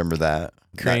 I remember that.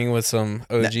 Creating with some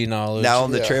OG knowledge. Now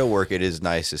on the Yeah. trail work, it is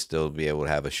nice to still be able to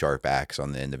have a sharp axe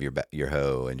on the end of your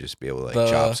hoe and just be able to like The-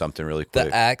 chop something really quick,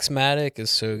 the Axmatic is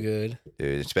so good.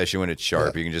 dude. Especially when it's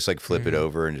sharp, you can just like flip it Mhm.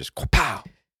 over and just pow.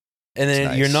 And then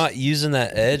It's you're nice. not using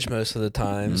that edge most of the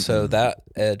time, so Mhm. that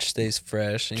edge stays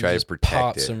fresh. And Try you to just protect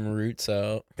pop it. some roots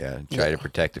out. Yeah, try Yeah. to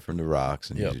protect it from the rocks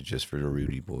and Yep. use it just for the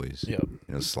Rudy boys. Yep.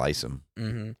 Slice them.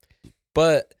 hmm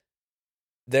But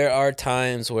there are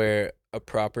times where a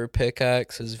proper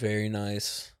pickaxe is very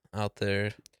nice out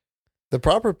there. The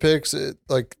proper picks,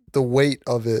 like the weight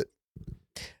of it.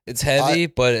 It's heavy,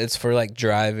 but it's for like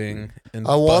driving and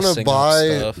I want to busting up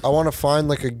buy, stuff. I want to find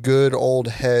like a good old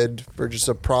head for just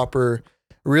a proper,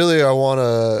 really, I want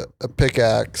a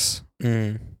pickaxe.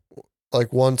 Mm.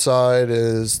 Like one side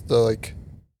is the like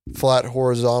flat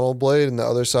horizontal blade and the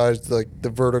other side is like the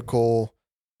vertical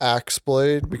axe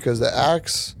blade, because the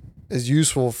axe is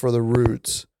useful for the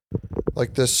roots.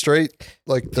 Like the straight,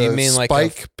 like Do you the mean like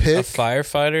spike a pick.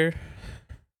 firefighter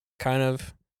kind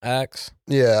of axe,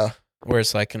 Yeah. where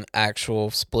it's like an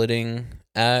actual splitting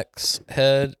axe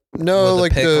head? No, With a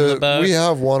like pick on the back? we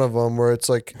have one of them where it's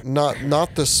like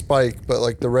not the spike, but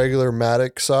like the regular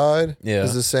Matic side Yeah.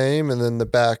 is the same, and then the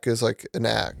back is like an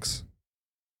axe,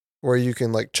 where you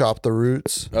can like chop the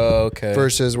roots. Oh, okay.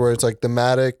 Versus where it's like the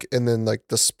Matic and then like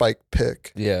the spike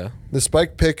pick. Yeah. The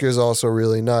spike pick is also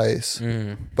really nice,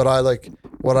 Mm. but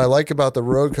what I like about the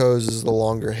Rogue hose is the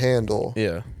longer handle,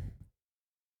 Yeah.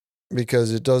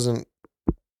 because it doesn't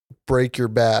break your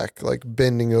back like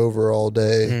bending over all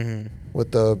day. hmm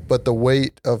But the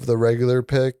weight of the regular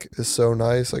pick is so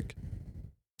nice. Like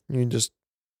you can just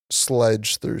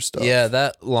sledge through stuff. Yeah,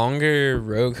 that longer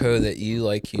Rogue hoe that you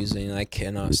like using, I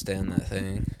cannot stand that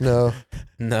thing. No,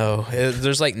 No,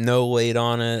 there's like no weight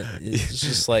on it. It's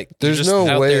just like There's you're just no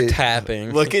out there weight.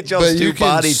 tapping. Look at But y'all's you two can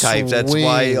body types. That's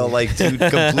why y'all swing. like two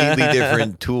completely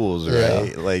different tools, Yeah.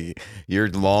 right? Like you're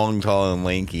long, tall, and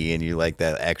lanky, and you like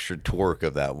that extra torque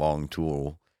of that long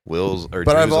tool. Will's or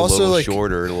But Drew's I've also, a little like-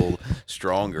 shorter, a little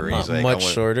stronger. and Not he's like, much I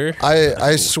want- shorter.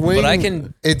 I swing. But I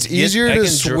can It's get- easier I to can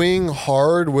swing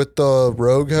hard with the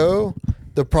Rogue hoe.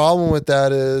 The problem with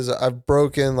that is I've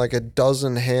broken like a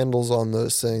dozen handles on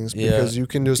those things, Yeah. because you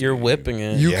can just You're whipping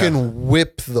it. you Yeah. can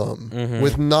whip them Mhm.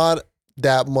 with not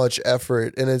that much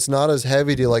effort, and it's not as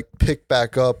heavy to like pick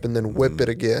back up and then whip it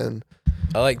again.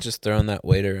 I like just throwing that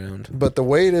weight around. But the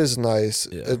weight is nice.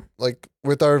 Yeah. Like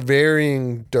with our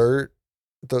varying dirt,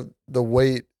 the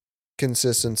weight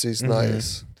consistency is Mhm.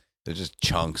 nice. to just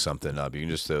chunk something up. You can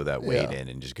just throw that weight Yeah. in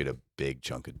and just get a big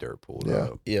chunk of dirt pulled Yeah.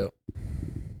 up. Yep.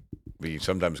 But you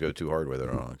sometimes go too hard with it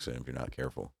on accident if you're not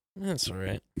careful. That's all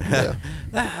right. Yeah.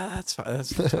 That's fine.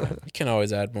 That's fine. You can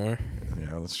always add more.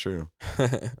 Yeah, that's true.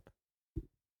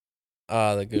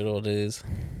 The good old days.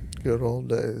 Good old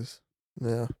days.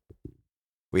 Yeah.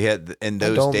 We had in I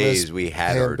those don't days miss we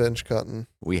had our Hand bench cutting.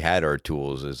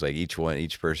 tools. It's like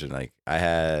each person, like I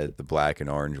had the black and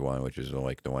orange one, which is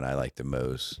like the one I like the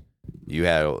most. You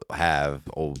have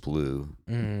old blue.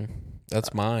 Mm,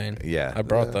 that's mine. Yeah. I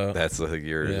brought Yeah. that. That's like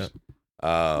yours.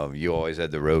 You always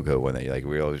had the Rogo one that you like.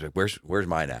 We always like, where's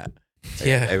mine at? Like,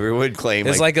 Yeah. everyone claimed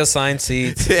It's like assigned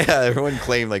seats. yeah, everyone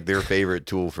claimed like their favorite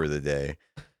tool for the day.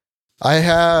 I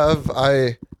have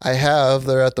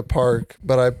they're at the park,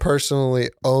 but I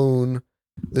personally own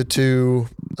the two.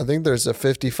 I think there's a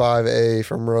 55A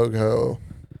from Rogue Hoe.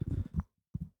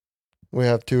 We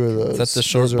have two of those. Is that the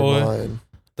short Those are boy? mine.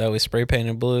 That we spray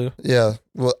painted blue. Yeah.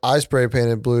 Well, I spray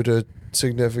painted blue to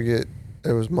significant.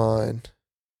 It was mine,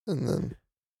 and then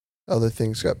other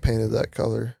things got painted that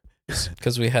color.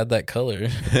 Because we had that color.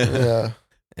 Yeah.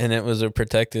 And it was a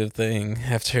protective thing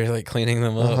after like cleaning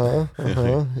them up.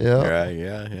 Yeah. Right,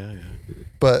 yeah.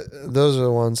 But those are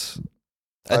the ones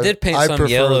I did paint some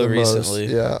prefer yellow the most. recently.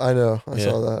 Yeah, I know. I Yeah,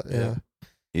 saw that. Yeah. yeah.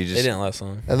 You They just didn't last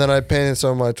long. And then I painted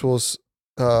some of my tools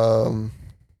chrome,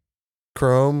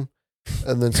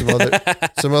 and then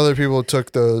some other people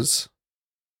took those.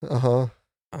 I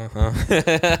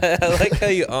like how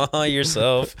you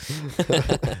yourself.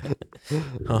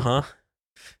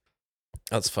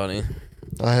 That's funny.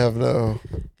 I have no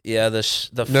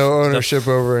ownership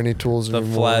over any tools the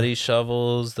anymore. flatty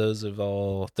shovels. Those are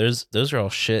all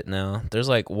shit now. There's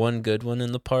like one good one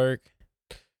in the park.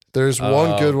 There's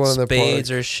one good one in the park.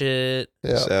 Spades are shit.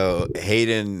 Yeah. So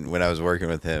Hayden, when I was working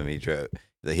with him, he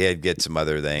had get some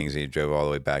other things. And he drove all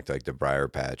the way back to like the Briar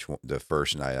Patch the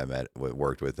first night I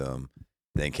worked with him.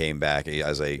 Then came back. I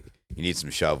was like, "You need some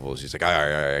shovels?" He's like, "All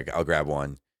right, I'll grab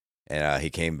one." And he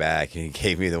came back and he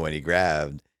gave me the one he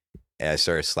grabbed. And I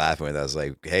started slapping with it. I was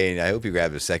like, "Hey, I hope you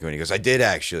grabbed the second one." He goes, "I did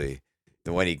actually."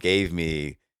 The one he gave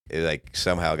me, it like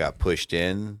somehow got pushed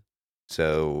in.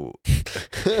 So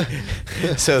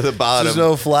the bottom. There's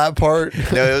no flat part.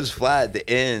 No, it was flat. The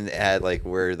end had like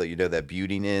where that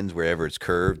buting ends, wherever it's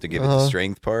curved to give it the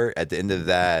strength part. At the end of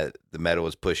that, the metal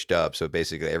was pushed up. So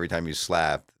basically, every time you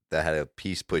slapped, that had a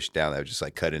piece pushed down that would just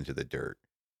like cut into the dirt.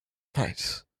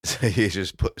 Nice. So you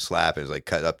just slap. It was like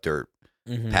cut up dirt,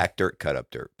 pack dirt, cut up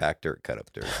dirt, pack dirt, cut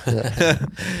up dirt.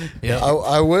 Yeah.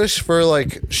 I wish for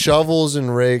like shovels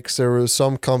and rakes there was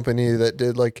some company that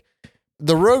did like.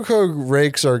 The Roco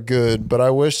rakes are good, but I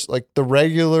wish like our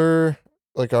regular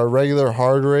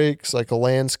hard rakes, like a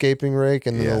landscaping rake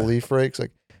and then the leaf rakes. Like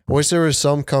I wish there was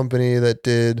some company that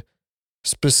did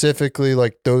specifically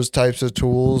like those types of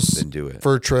tools. Then do it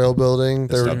for trail building.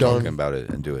 They were Stop talking about it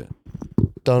and do it.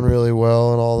 Done really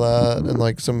well and all that, and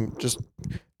like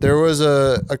there was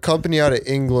a company out of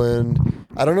England.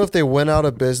 I don't know if they went out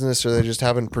of business or they just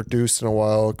haven't produced in a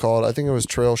while. I think it was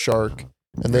Trail Shark.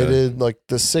 And they did like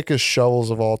the sickest shovels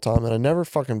of all time, and I never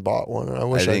fucking bought one, and I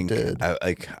wish I did.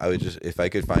 I would just, if I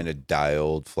could find a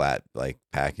dialed flat like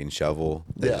packing shovel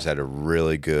that just had a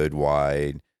really good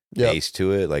wide base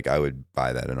to it, like I would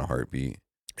buy that in a heartbeat.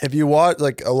 If you watch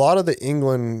like a lot of the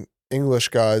English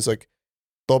guys, like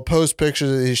they'll post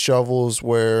pictures of these shovels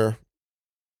where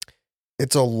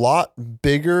it's a lot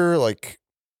bigger, like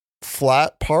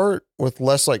flat part with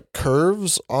less like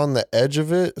curves on the edge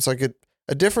of it. It's like a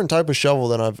different type of shovel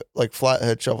than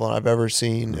flathead shovel than I've ever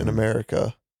seen in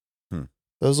America.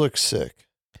 Those look sick.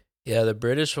 Yeah, the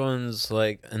British ones,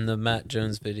 like in the Matt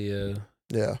Jones video,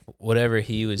 whatever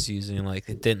he was using, like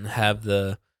it didn't have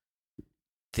the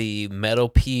metal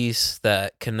piece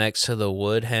that connects to the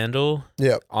wood handle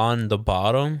on the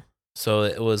bottom. So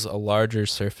it was a larger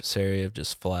surface area of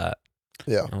just flat.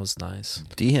 Yeah. That was nice.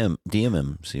 DM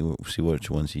him, see which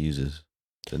ones he uses.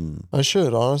 I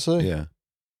should, honestly. Yeah.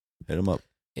 Hit him up.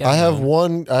 Yeah, I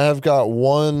have got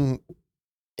one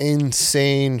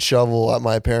insane shovel at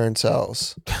my parents'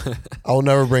 house. I'll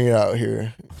never bring it out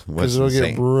here because it'll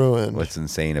get ruined. What's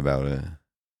insane about it?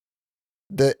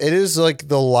 It is like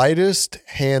the lightest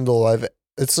handle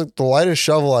it's like the lightest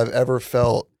shovel I've ever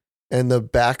felt, and the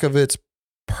back of it's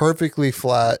perfectly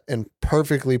flat and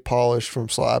perfectly polished from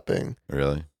slapping.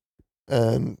 Really?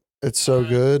 And it's so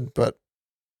good, but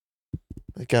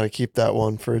I gotta keep that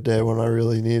one for a day when I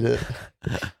really need it.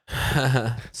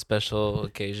 Special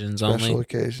occasions Special only.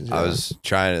 occasions. Yeah. I was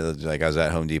trying to I was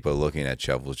at Home Depot looking at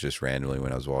shovels just randomly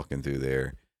when I was walking through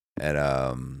there,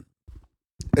 and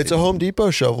it's a Home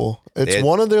Depot shovel. It's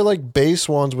one of their like base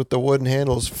ones with the wooden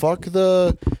handles. Fuck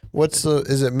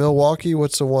is it Milwaukee?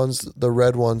 What's the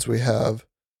red ones we have?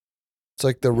 It's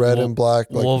like the red and black,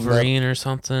 like Wolverine or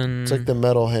something. It's like the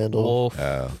metal handle. Wolf.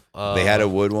 they had a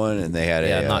wood one and they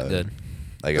had not good.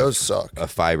 Like those suck. A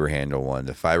fiber handle one.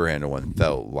 The fiber handle one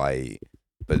felt light,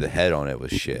 but the head on it was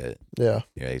shit. Yeah.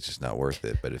 It's just not worth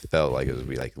it. But it felt like it would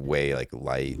be like way like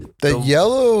light. The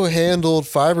yellow handled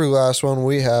fiberglass one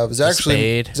we have is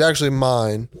actually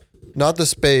mine, not the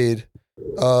spade,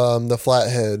 the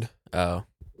flathead. Oh.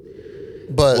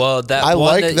 But I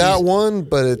like that one,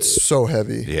 but it's so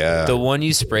heavy. Yeah. The one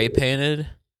you spray painted,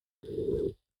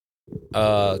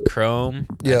 chrome.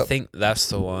 Yeah. I think that's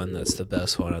the one that's the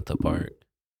best one at the park.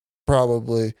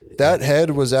 Probably. That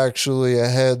head was actually a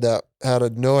head that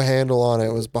had no handle on it.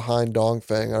 It was behind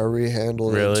Dongfang. I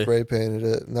rehandled it and spray painted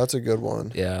it, and that's a good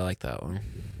one. Yeah, I like that one.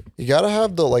 You got to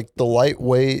have the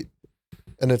lightweight,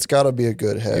 and it's got to be a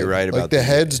good head. You're right about the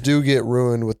heads do get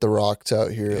ruined with the rocks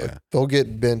out here. Yeah. Like, they'll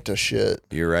get bent to shit.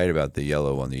 You're right about the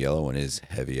yellow one. The yellow one is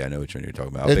heavy. I know which one you're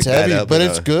talking about. It's heavy, but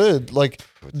it's good. Like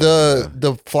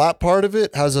the flat part of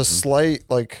it has a slight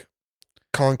like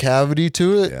concavity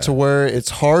to it Yeah. to where it's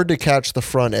hard to catch the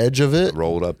front edge of it.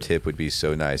 Rolled up tip would be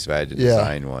so nice if I had to Yeah.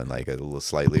 design one, like a little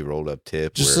slightly rolled up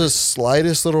tip. Just where, the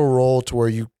slightest little roll to where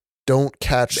you don't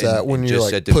catch that when you're just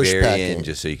like at the push very packing. end,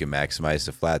 just so you can maximize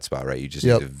the flat spot, right? You just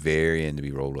Yep. need the very end to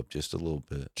be rolled up just a little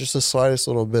bit. Just the slightest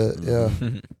little bit. Yeah.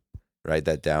 Write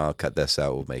that down. I'll cut this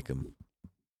out. We'll make them.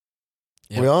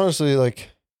 Yeah. We honestly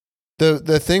like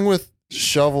the thing with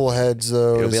shovel heads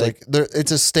though It'll be is like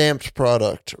it's a stamped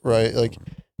product, right? Like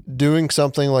doing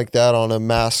something like that on a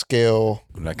mass scale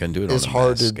I'm not gonna do it. is on a hard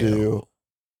mass to scale. do.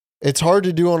 It's hard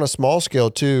to do on a small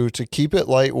scale too, to keep it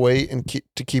lightweight and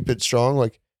keep it strong.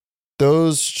 Like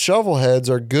those shovel heads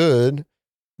are good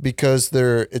because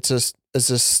it's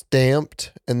a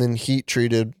stamped and then heat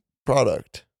treated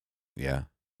product. Yeah,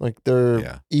 Like they're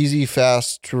yeah. easy,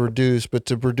 fast to reduce, but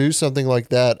to produce something like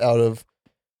that out of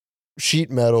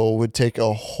sheet metal would take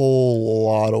a whole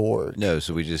lot of work. No,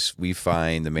 so we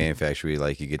find the manufacturer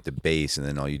like you get the base, and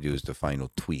then all you do is the final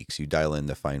tweaks. You dial in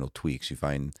the final tweaks. You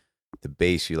find the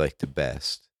base you like the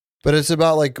best. But it's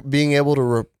about like being able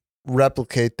to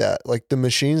replicate that. Like the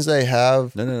machines they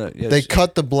have, No. Yeah, they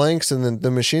cut the blanks, and then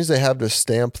the machines they have to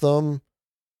stamp them.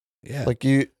 yeah. Like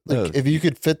No. if you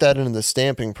could fit that into the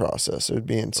stamping process, it would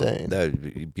be insane. That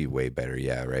would be way better,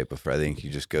 yeah, right. But I think you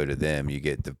just go to them, you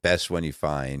get the best one you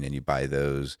find, and you buy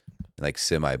those like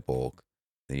semi bulk.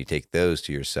 Then you take those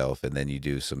to yourself, and then you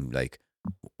do some like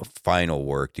final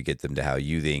work to get them to how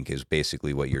you think is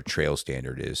basically what your trail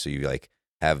standard is. So you like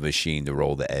have a machine to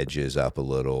roll the edges up a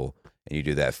little, and you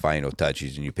do that final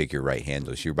touches, and you pick your right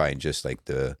handle. So you're buying just like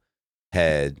the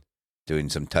head, doing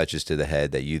some touches to the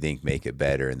head that you think make it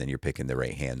better, and then you're picking the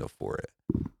right handle for it.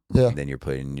 Yeah. And then you're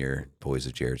putting your Boys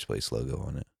of Jared's Place logo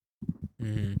on it.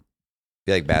 Mhm.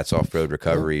 Be like Matt's Off-Road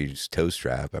Recovery's toe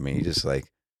strap. I mean, he just like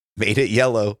made it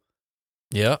yellow.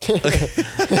 Yeah.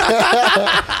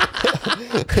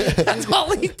 That's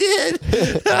all he did.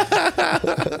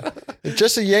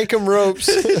 Just a Yankum ropes.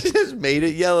 He just made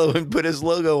it yellow and put his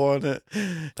logo on it.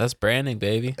 That's branding,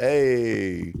 baby.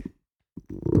 Hey.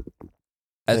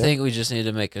 I Yeah. think we just need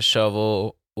to make a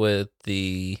shovel with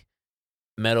the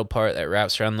metal part that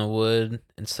wraps around the wood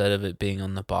instead of it being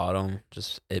on the bottom,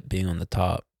 just it being on the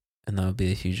top. And that would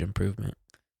be a huge improvement.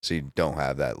 So you don't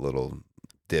have that little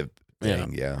dip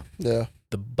thing, yeah. Yeah,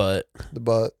 The butt the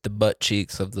butt.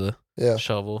 cheeks of the Yeah,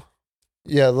 shovel.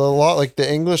 yeah. The lot like the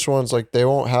English ones, like they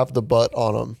won't have the butt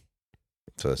on them.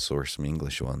 So let's source some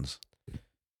English ones.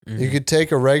 You Mhm. could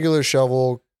take a regular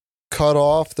shovel, cut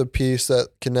off the piece that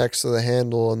connects to the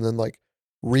handle, and then like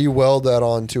re-weld that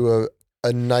onto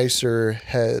a nicer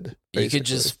head. You could basically.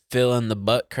 just fill in the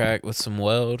butt crack with some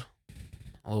weld,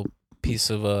 a little piece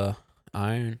of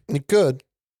iron. You could.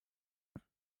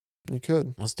 You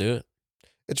could. Let's do it.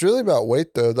 It's really about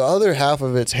weight though. The other half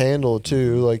of it's handle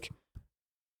too. Like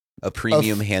A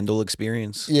premium handle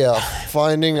experience. yeah,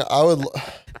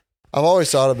 I've always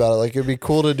thought about it. Like it'd be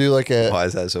cool to do like Why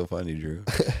is that so funny, Drew?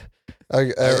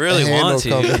 I really want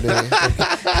to.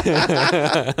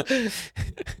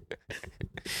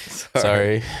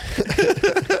 Sorry.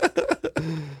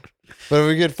 But if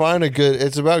we could find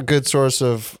it's about good source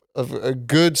of a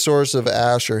good source of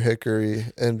ash or hickory,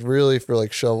 and really for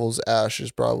like shovels, ash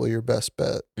is probably your best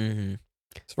bet Mm-hmm.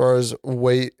 as far as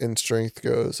weight and strength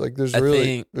goes. Like I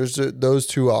think there's those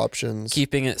two options.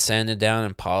 keeping it sanded down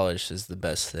and polished is the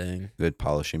best thing. Good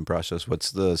polishing process.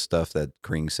 What's the stuff that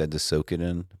Kring said to soak it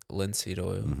in? Linseed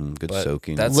oil. Good But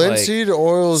soaking. that's Linseed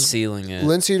oils. Sealing it.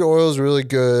 Linseed oil is really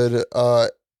good.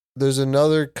 There's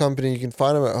another company you can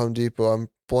find them at Home Depot. I'm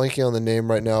blanking on the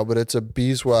name right now, but it's a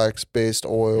beeswax based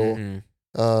oil.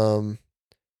 Mhm.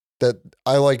 That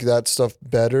I like that stuff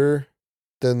better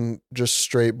than just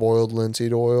straight boiled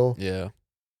linseed oil. Yeah.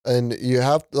 And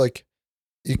it's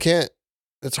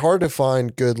hard to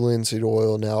find good linseed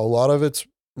oil now. A lot of it's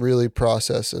really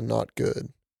processed and not good.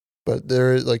 But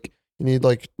there is you need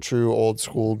true old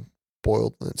school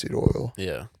boiled linseed oil.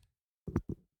 Yeah.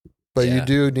 But you Yeah.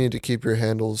 do need to keep your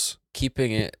handles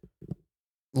Keeping it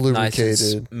lubricated,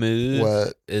 nice and smooth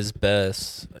wet. is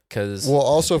best because Well,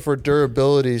 also for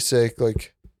durability's sake,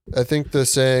 I think the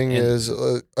saying And is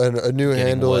a new getting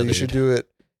handle, you should weathered. do it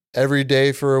every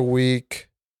day for a week,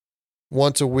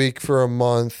 once a week for a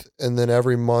month, and then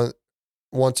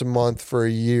once a month for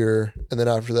a year, and then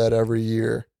after that every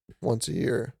year, once a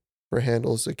year for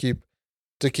handles to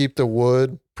keep the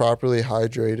wood properly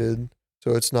hydrated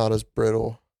so it's not as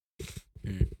brittle.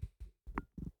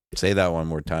 Say that one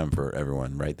more time for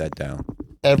everyone. Write that down.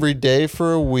 Every day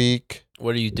for a week,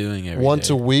 what are you doing every once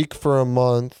day? a week for a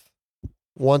month,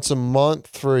 once a month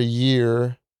for a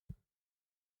year,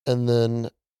 and then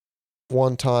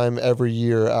one time every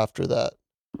year after that.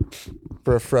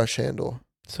 for a fresh handle.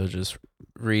 So just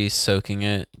re-soaking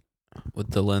it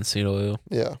with the linseed oil.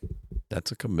 Yeah.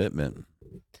 That's a commitment.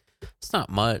 It's not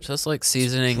much. That's like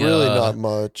seasoning Really a not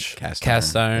much.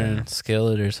 cast iron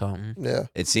skillet or something. Yeah.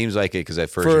 It seems like it because at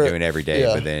first For- you're doing it every day,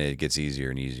 yeah. but then it gets easier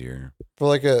and easier. For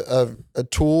like a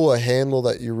tool, a handle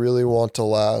that you really want to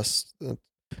last,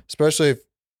 especially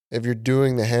if you're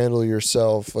doing the handle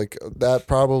yourself, like that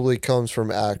probably comes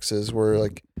from axes, where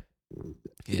like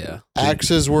Yeah.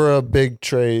 axes were a big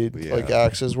trade. Yeah. Like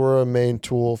axes were a main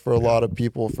tool for a lot of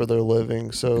people for their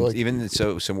living. So like, Even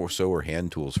so were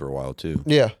hand tools for a while too,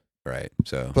 yeah, right?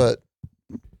 So, but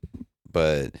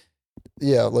but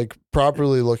yeah, like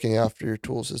properly looking after your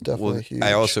tools is definitely huge.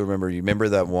 I also remember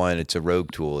that one. It's a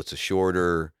Rogue tool. It's a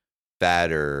shorter,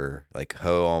 fatter, like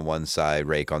hoe on one side,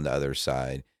 rake on the other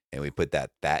side, and we put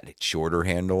that shorter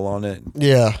handle on it.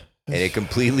 yeah. And it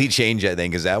completely changed that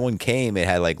thing because that one came, it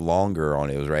had like longer on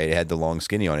it. It was right. It had the long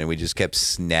skinny on it. And we just kept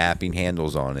snapping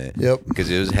handles on it Yep. because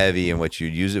it was heavy. And what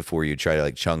you'd use it for, you'd try to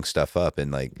like chunk stuff up.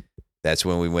 And like, that's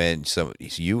when we went. So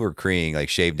you were creating like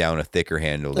shave down a thicker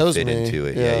handle That to was fit me, into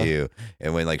it. yeah. Yeah, you.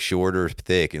 And when like shorter,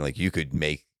 thick, and like you could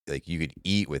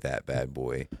eat with that bad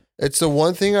boy. It's the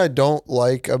one thing I don't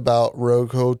like about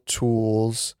Rogo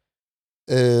tools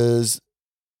is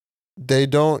they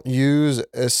don't use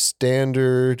a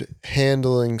standard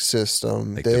handling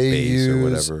system. Like they the base use, or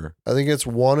whatever. I think it's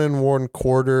 1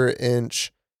 1/4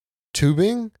 inch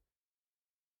tubing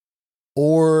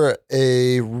or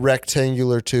a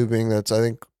rectangular tubing that's, I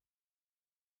think,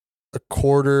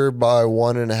 1/4 by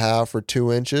 1.5 or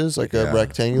 2 inches, like a Yeah.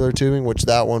 rectangular tubing, which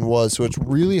that one was. So it's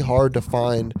really hard to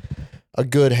find a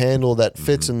good handle that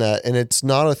fits in that. And it's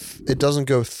not it doesn't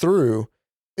go through.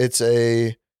 It's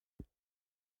a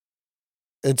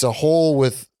hole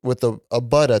with a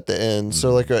butt at the end.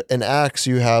 So like an axe,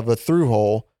 you have a through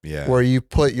hole Yeah. where you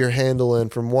put your handle in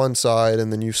from one side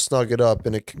and then you snug it up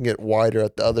and it can get wider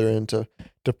at the other end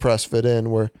to press fit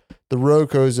in, where the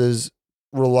Rocos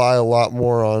rely a lot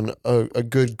more on a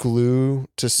good glue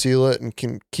to seal it and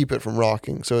can keep it from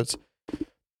rocking. So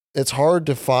it's hard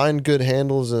to find good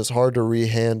handles and it's hard to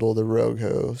rehandle the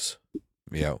Rogos.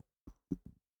 Yeah.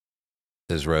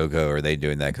 Does Rogo, are they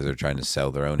doing that because they're trying to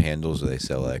sell their own handles or they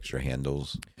sell extra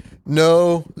handles?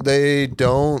 No, they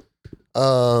don't.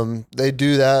 They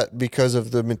do that because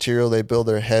of the material they build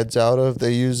their heads out of.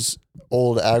 They use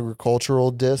old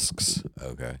agricultural discs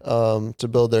Okay. to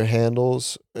build their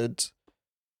handles. And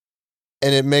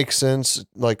it makes sense,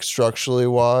 like structurally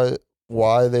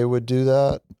why they would do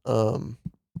that.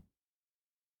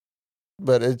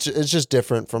 But it's just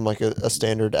different from like a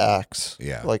standard axe.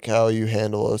 Yeah. Like how you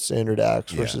handle a standard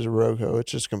axe Yeah. versus a Rogo.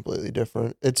 It's just completely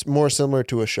different. It's more similar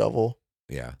to a shovel.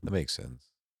 Yeah, that makes sense.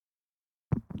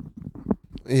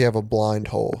 You have a blind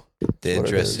hole. The what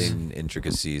it is. interesting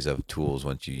intricacies of tools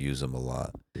once you use them a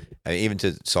lot. I mean, even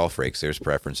to soft rakes, there's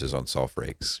preferences on soft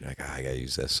rakes. You're like, I gotta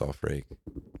use that soft rake.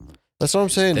 That's what I'm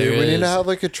saying, dude. There We need to is. have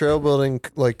like a trail building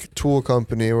like tool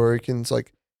company where we can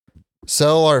like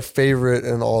sell our favorite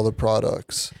in all the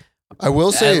products. I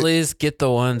will say At least get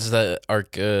the ones that are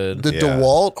good. the Yeah.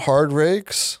 DeWalt hard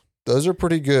rakes, those are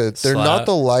pretty good. They're not Slap.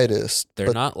 the lightest, They're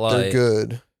but not light. they're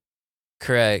good.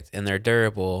 Correct, and they're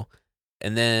durable.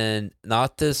 And then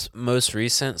not this most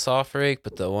recent soft rake,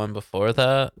 but the one before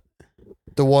that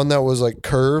The one that was like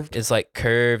curved. is like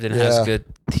curved and Yeah. has good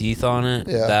teeth on it.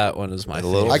 Yeah. That one is my The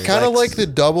little- I favorite. kind of Flex. like the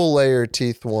double layer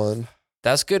teeth one.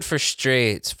 That's good for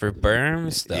straights. For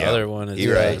berms, the Yeah. other one is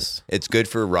You're right. best. It's good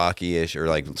for rocky-ish or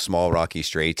like small rocky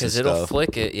straights and Because it'll stuff.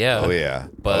 flick it, yeah. Oh yeah.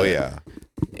 But oh yeah.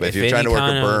 But if you're any trying to work a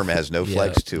kind of- berm, it has no yeah,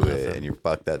 flex to it, nothing. and you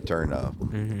fuck that turn up.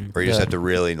 Mhm. Or you just Yeah. have to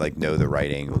really like know the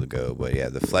right angle to go. But yeah,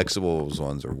 the flexibles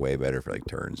ones are way better for like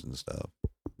turns and stuff.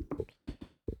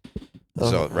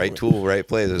 So right tool, right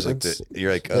play. There's like It's-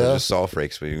 you're like, yeah. just soft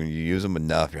rakes, but when you use them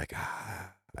enough, you're like,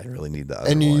 I really need the other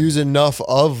And you one. use enough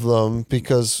of them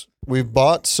because we've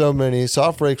bought so many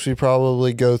soft rakes we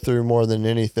probably go through more than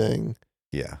anything.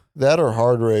 Yeah. That or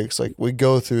hard rakes, like we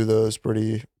go through those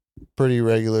pretty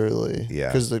regularly. Yeah.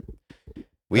 Because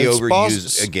We It's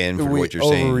overuse again for we what you're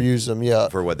saying overuse them, yeah.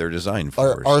 for what they're designed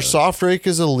for. Our so. soft rake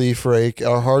is a leaf rake.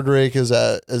 Our hard rake is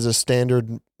a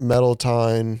standard metal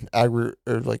tine or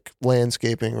like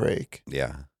landscaping rake.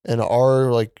 Yeah. And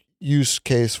our like use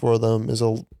case for them is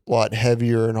a lot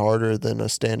heavier and harder than a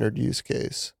standard use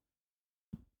case.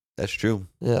 That's true.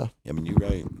 Yeah. I mean, you're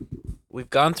right. We've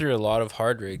gone through a lot of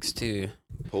hard rigs too.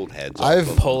 Pulled heads. I've-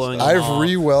 off of Pulling them. I've off.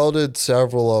 re-welded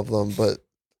several of them, but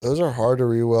those are hard to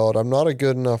re-weld. I'm not a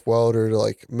good enough welder to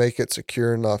like make it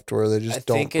secure enough to where they just I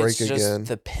don't think break it's just again.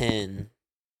 the pin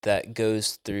that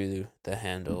goes through the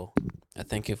handle. I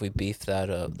think if we beef that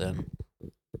up, then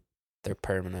They're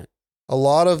permanent. A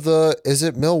lot of is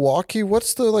it Milwaukee?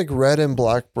 What's the like red and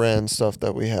black brand stuff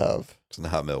that we have? It's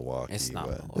not Milwaukee. It's not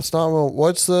but Milwaukee.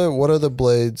 It's not. What are the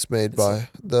blades made by?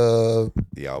 The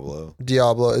Diablo.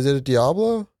 Diablo. Is it a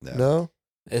Diablo? No. No.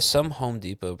 It's some Home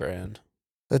Depot brand.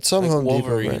 It's some Like Home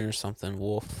Wolverine Depot brand. or something.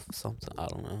 Wolf something. I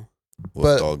don't know.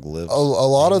 But Dog lives. A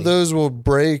lot of Maybe. those will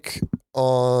break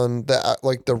on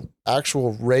the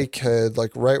actual rake head,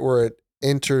 like right where it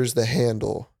enters the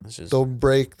handle. It's just They'll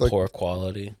break like poor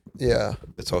quality. yeah.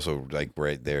 It's also like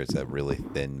right there. It's that really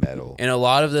thin metal. And a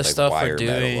lot of the like stuff we're wire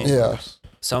metal doing, Yeah. almost.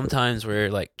 sometimes we're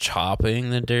like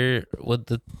chopping the dirt with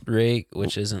the rake,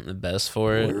 which isn't the best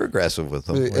for it. We're aggressive with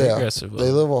them. Yeah. We're aggressive with They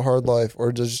it. live a hard life,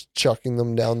 or just chucking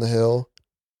them down the hill.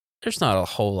 There's not a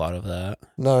whole lot of that.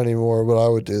 Not anymore, but I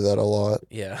would do that a lot.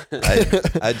 Yeah.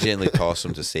 I gently toss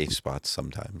them to safe spots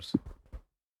sometimes.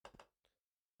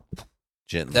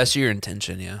 Gently. That's your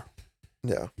intention, yeah.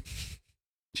 Yeah,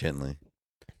 gently.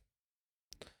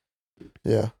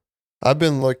 yeah. I've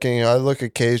been looking. I look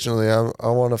occasionally. I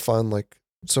want to find like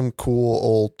some cool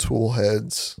old tool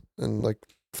heads and like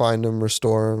find them,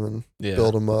 restore them, and Yeah.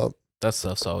 build them up. That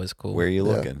stuff's always cool. Where are you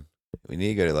Yeah. looking? We need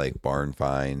to go to like barn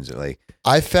finds or like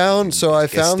I found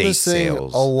Estate this thing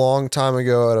sales. a long time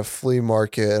ago at a flea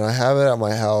market, and I have it at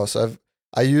my house.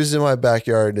 I used it in my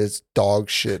backyard. It's dog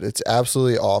shit. It's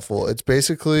absolutely awful. It's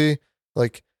basically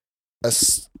like a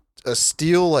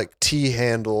steel like T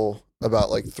handle about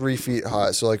like 3 feet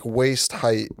high, so like waist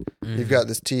height. You've got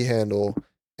this T handle,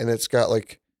 and it's got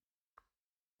like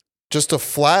just a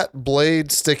flat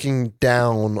blade sticking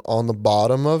down on the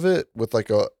bottom of it with like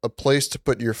a place to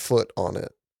put your foot on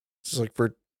it. It's like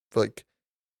for like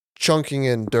chunking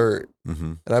in dirt.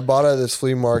 mm-hmm. And I bought it at this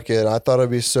flea market. I thought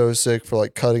it'd be so sick for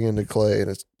like cutting into clay,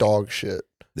 and it's dog shit.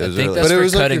 I Those think are that's But it for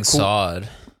was like a cutting cool- sod.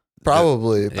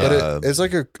 Probably, but Yeah. it's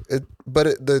like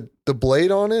the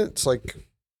blade on it. It's like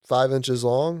 5 inches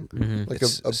long. Mhm. Like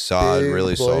it's a sod, big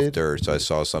really soft blade. dirt. So I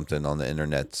saw something on the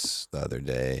internets the other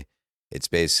day. It's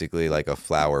basically like a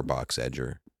flower box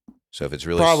edger. So if it's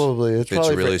really Probably if it's it's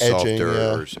probably really for soft edging, dirt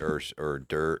yeah. or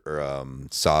dirt or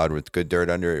sod with good dirt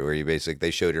under it, where you basically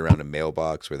they showed it around a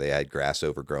mailbox where they had grass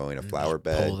overgrowing a flower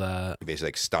bed. Pull that. You basically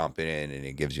like stomp it in, and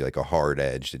it gives you like a hard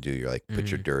edge to do your like put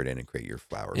your Mhm. dirt in and create your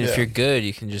flower And bed. if you're good,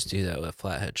 you can just do that with a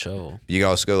flathead shovel. You can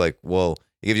also go like, well,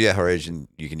 it gives you that hard edge, and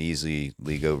you can easily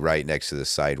go right next to the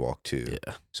sidewalk too.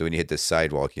 Yeah. So when you hit the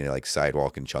sidewalk, you know, like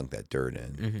sidewalk and chunk that dirt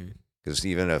in. Mm-hmm. Because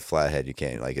even a flathead, you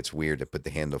can't like. It's weird to put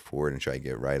the handle forward and try to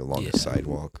get right along Yeah. the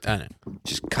sidewalk. I know.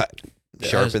 Just cut, Yeah,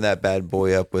 sharpen that bad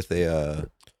boy up with a.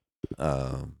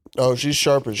 Oh, she's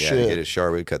sharp as Yeah, shit. get it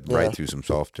sharp. We cut Yeah. right through some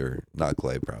softer, not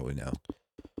clay, probably now.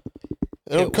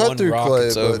 It'll Hit cut one through rock, clay,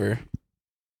 it's but over.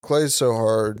 clay's so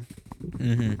hard.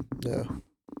 Mm-hmm. Yeah.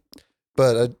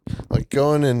 But like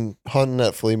going and hunting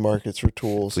at flea markets for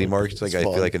tools. Flea markets, like it's I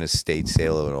feel fun. like an estate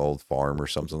sale of an old farm or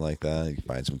something like that. You can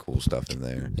find some cool stuff in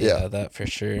there. Yeah. Yeah, that for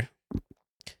sure.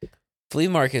 Flea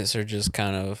markets are just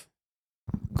kind of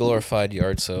glorified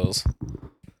yard sales.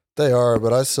 They are,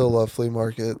 but I still love flea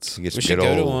markets. You get We some should good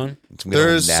go to old- one. some good old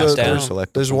There's NASCAR down.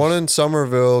 selectables. There's one in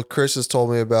Somerville. Chris has told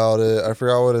me about it. I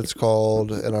forgot what it's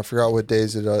called, and I forgot what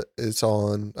days it's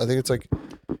on. I think it's like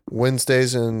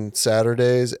Wednesdays and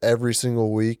Saturdays every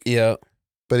single week. Yeah,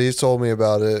 But he's told me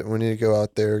about it. We need to go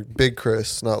out there. Big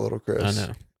Chris, not little Chris.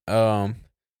 I know.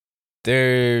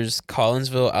 There's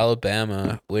Collinsville,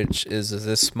 Alabama, which is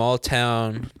this small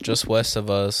town just west of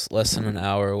us, less than an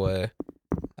hour away.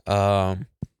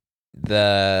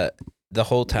 The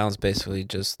whole town's basically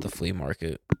just the flea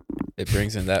market. It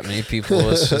brings in that many people.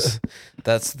 It's just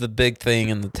that's the big thing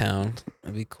in the town.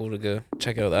 It'd be cool to go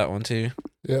check out that one too.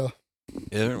 Yeah.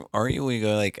 Aren't you? We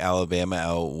go like Alabama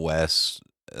out west,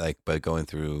 like but going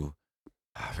through.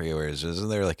 I forget where it is. Isn't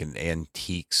there like an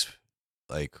antiques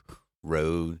like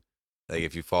road? Like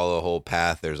if you follow a whole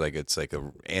path, there's like it's like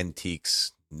a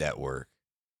antiques network.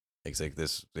 It's like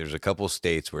this. There's a couple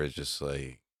states where it's just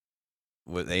like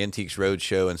with the Antiques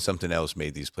Roadshow and something else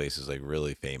made these places like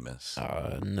really famous.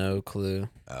 No clue.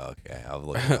 Oh, okay, I'll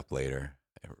look it up later.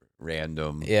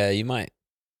 Random. Yeah, you might.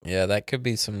 Yeah, that could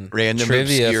be some Random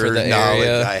trivia obscure for the knowledge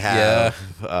area. I have.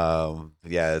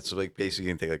 Yeah, it's like basically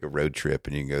you can take like a road trip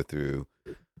and you can go through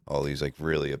all these like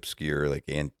really obscure like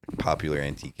popular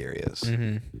antique areas. Yeah.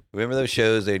 Mm-hmm. Remember those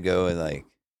shows? They'd go and like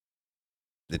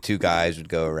the two guys would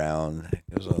go around.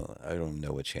 It was I don't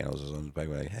know what channels it was on. Back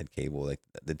when I had cable, like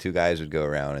the two guys would go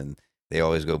around and they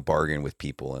always go bargain with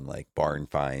people and like barn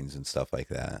finds and stuff like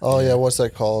that. Oh yeah, what's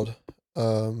that called?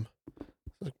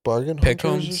 Like Bargain Pickums?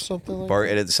 Hunters or something like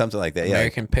that. It's something like that. Yeah,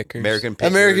 American Pickers. American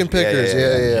Pickers. American Pickers.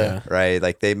 Yeah. Right,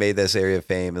 like they made this area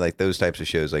famous. Like those types of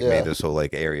shows, like Yeah. made this whole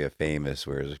like area famous,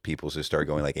 where people just start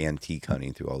going like antique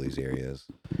hunting through all these areas.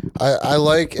 I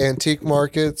like antique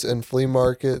markets and flea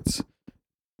markets.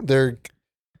 They're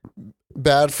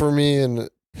bad for me in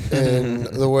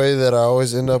the way that I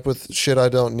always end up with shit I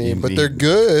don't need. But they're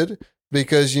good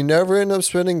because you never end up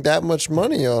spending that much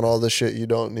money on all the shit you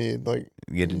don't need. Like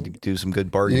You get to do some good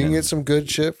you bargaining. can get some good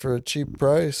shit for a cheap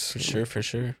price. For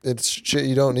sure. It's shit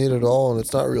you don't need at all, and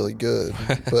it's not really good.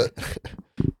 But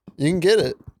you can get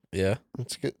it. Yeah.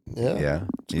 It's good. Yeah. Yeah,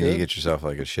 you need to get yourself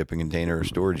like a shipping container or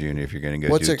storage unit if you're going to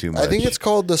go What's do it? too much. I think it's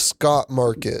called the Scott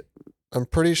Market. I'm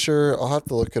pretty sure. I'll have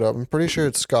to look it up. I'm pretty sure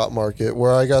it's Scott Market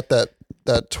where I got that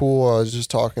tool I was just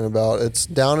talking about. It's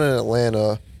down in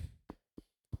Atlanta.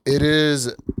 It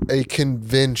is a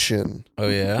convention. Oh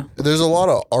yeah. There's a lot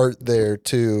of art there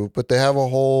too, but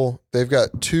they've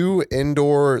got 2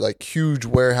 indoor like huge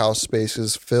warehouse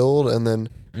spaces filled and then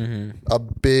Mm-hmm. a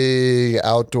big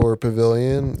outdoor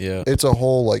pavilion. Yeah. It's a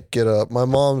whole like get up. My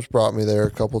mom's brought me there a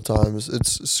couple times.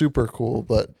 It's super cool,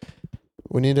 but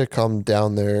we need to come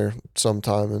down there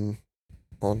sometime and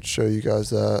I'll show you guys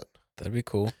that. That'd be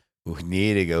cool. We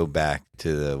need to go back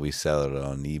to the we sell it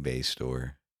on eBay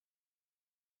store.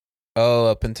 Oh,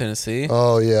 up in Tennessee.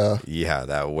 Oh yeah. Yeah,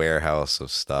 that warehouse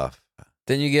of stuff.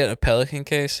 Didn't you get a Pelican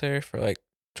case there for like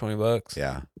 $20?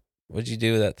 Yeah, What'd you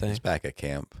do with that thing? it's back at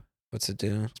camp. What's it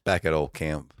do? It's back at old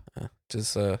camp.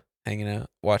 Just hanging out,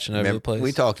 watching over Remember- the place.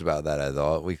 We talked about that. I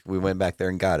thought we went back there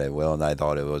and got it. Will and I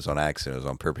thought it was on accident. It was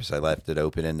on purpose. I left it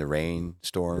open in the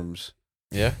rainstorms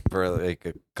Yeah. for like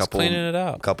a Just couple cleaning it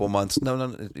out. couple months. No,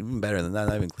 even better than that.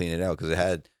 Not even clean it out because it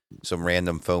had some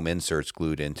random foam inserts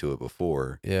glued into it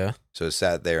before. Yeah. So it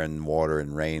sat there in water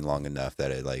and rain long enough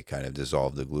that it like kind of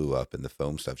dissolved the glue up, and the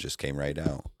foam stuff just came right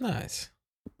out. Nice.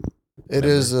 It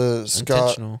is a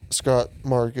Intentional. Scott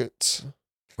Markets.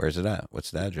 Where's it at?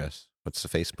 What's the address? What's the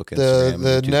Facebook, Instagram,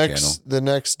 The YouTube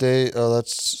next date. Oh,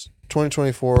 that's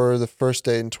 2024. The first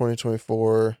date in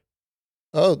 2024.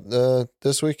 Oh,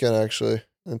 this weekend actually.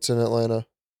 It's in Atlanta,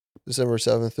 December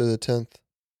 7th through the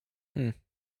 10th.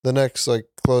 The next like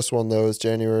close one though is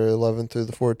January 11th through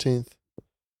the 14th.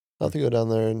 I'll have to go down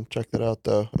there and check that out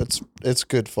though. It's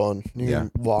good fun. You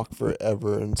can walk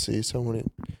forever and see so many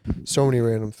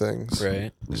random things.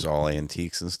 Right. There's all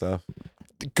antiques and stuff.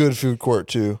 Good food court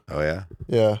too. Oh yeah,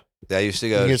 Yeah. I used to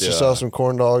You go. can get to, yourself some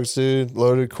corn dogs, dude.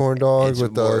 Loaded corn dog it's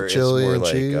with more- it's chili more and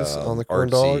like, cheese on the corn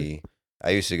dog. artsy. I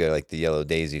used to go to like the Yellow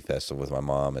Daisy Festival with my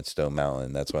mom at Stone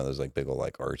Mountain. That's one of those like big old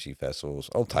like artsy festivals.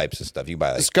 All types of stuff. You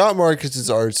buy like Scott Markets is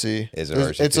artsy. Is it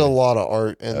There's- artsy It's too? a lot of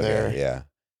art in okay, there. yeah.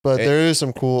 But It- there is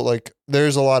some cool, like,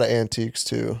 there's a lot of antiques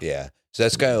too. Yeah. So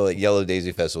that's kind of like Yellow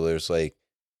Daisy Festival. There's like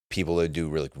people that do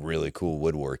really cool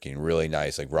woodworking, really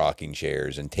nice like rocking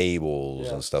chairs and tables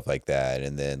Yeah. and stuff like that.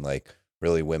 And then like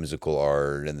really whimsical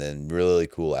art and then really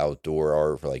cool outdoor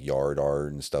art for like yard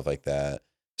art and stuff like that.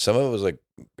 Some of it was like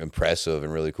impressive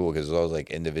and really cool because it was all like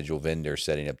individual vendors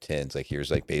setting up tents. Like here's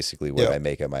like basically what Yeah. I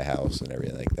make at my house and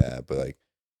everything like that. But like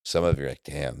some of it, you're like,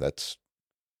 damn, that's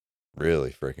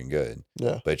really freaking good.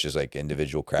 Yeah. But it's just like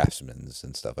individual craftsmen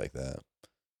and stuff like that.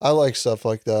 I like stuff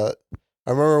like that.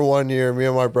 I remember one year, me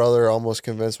and my brother almost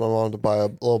convinced my mom to buy a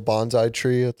little bonsai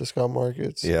tree at the Scott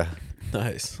Markets. Yeah.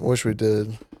 Nice. I wish we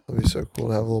did. That'd be so cool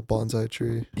to have a little bonsai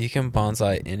tree. You can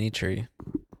bonsai any tree.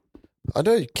 I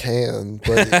know you can,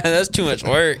 but That's too much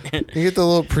work. you get the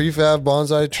little prefab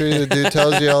bonsai tree. The dude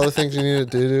tells you all the things you need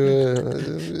to do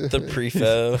to it. The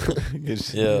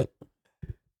prefab. Yeah.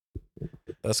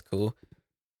 That's cool.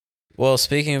 Well,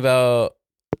 speaking about,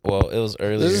 it was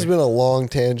earlier. This has been a long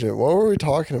tangent. What were we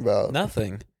talking about?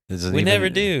 Nothing. Does it We even- never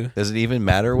do. Does it even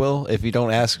matter, Will? If you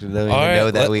don't ask, don't even right,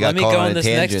 know that we got let me caught go on on a this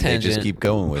next tangent. They just tangent. keep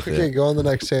going with Okay, it. go on the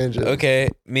next tangent. Okay,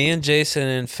 me and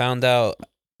Jason found out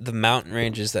the mountain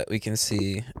ranges that we can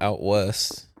see out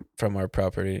west from our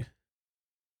property.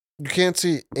 You can't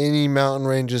see any mountain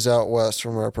ranges out west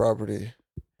from our property.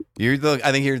 I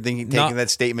think you're taking that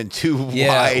statement too Yeah,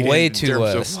 wide. way in too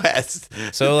terms of west.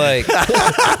 So, like,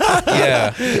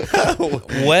 yeah,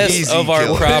 west Easy of our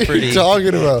killer. What are you property, talking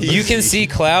about? you can see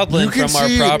Cloudland You can from our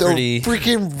see property. the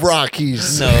freaking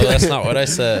Rockies. No, that's not what I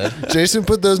said. Jason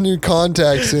put those new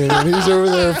contacts in, and he's over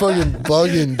there fucking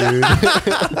bugging, dude.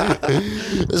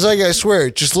 It's like, I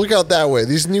swear, just look out that way.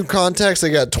 These new contacts,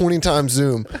 they got 20 times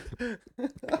zoom.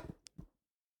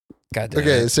 God damn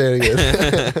Okay, it. say it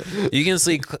again. You can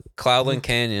see Cloudland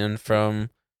Canyon from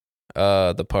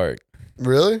the park.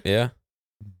 Really? Yeah,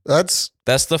 That's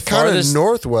that's the kind of farthest.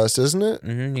 northwest, isn't it?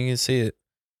 You can see it.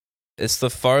 It's the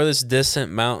farthest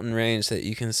distant mountain range that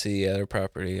you can see at our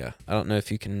property. I don't know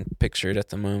if you can picture it at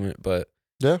the moment, but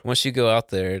Yeah. once you go out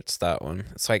there, it's that one.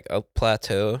 It's like a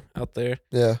plateau out there.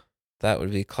 Yeah. That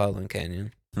would be Cloudland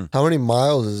Canyon. How many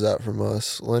miles is that from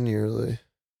us linearly?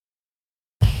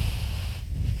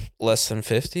 Less than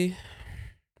 50.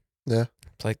 Yeah.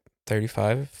 It's like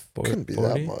 35, 40. Couldn't be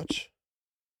that much.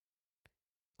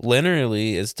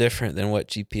 Linearly is different than what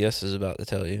GPS is about to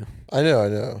tell you. I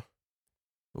know.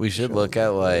 We should Sure. look at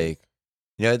like,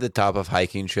 you know, at the top of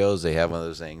hiking trails, they have one of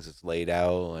those things that's laid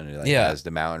out and it like Yeah. has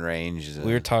the mountain range.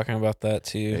 We were talking about that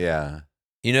too. Yeah.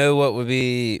 You know what would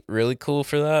be really cool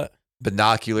for that?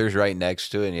 Binoculars right next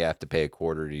to it, and you have to pay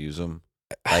 $0.25 to use them.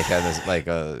 Like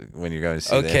when you're going to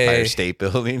see the Okay. Empire State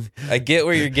Building. I get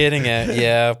where you're getting at,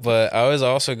 yeah, but I was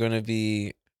also going to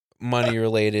be money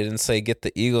related and say get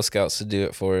the Eagle Scouts to do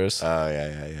it for us. Oh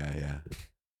yeah.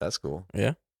 That's cool.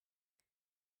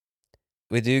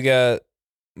 We do got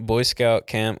Boy Scout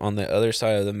camp on the other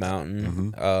side of the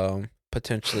mountain.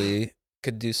 Potentially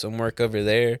could do some work over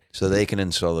there. So they can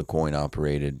install the coin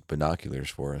operated binoculars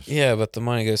for us. Yeah, but the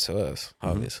money goes to us, Mhm.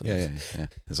 obviously. Yeah.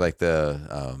 It's like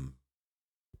the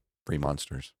free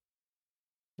monsters.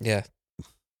 Yeah.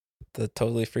 The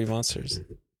totally free monsters.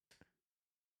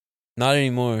 Not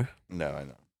anymore. No, I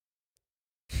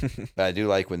know. But I do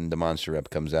like when the monster rep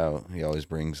comes out. He always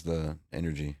brings the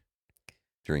energy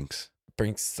drinks.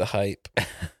 Brings the hype.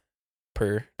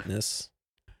 Perness.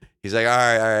 He's like, all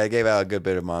right, I gave out a good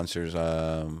bit of monsters.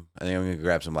 I think I'm gonna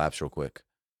grab some laps real quick.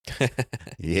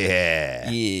 Yeah.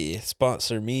 Yeah,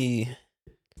 sponsor me.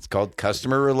 It's called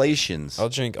customer relations. I'll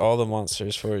drink all the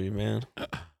monsters for you, man.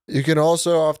 You can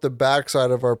also, off the backside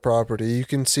of our property, you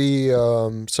can see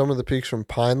some of the peaks from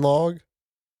Pine Log.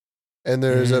 And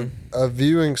there's a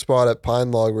viewing spot at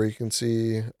Pine Log where you can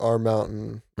see our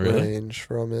mountain Really? range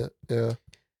from it. Yeah.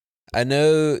 I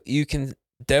know you can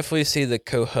definitely see the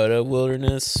Cohutta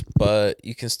Wilderness, but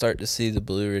you can start to see the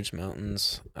Blue Ridge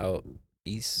Mountains out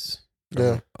east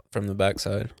from the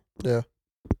backside. Yeah.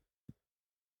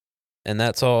 And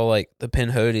that's all like the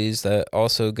Pinhotties that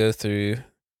also go through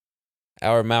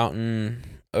our mountain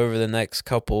over the next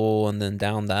couple and then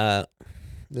down that.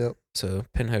 Yep. So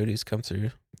Pinhotties come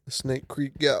through. The Snake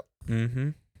Creek Gap. Mm-hmm.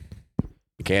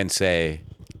 You can say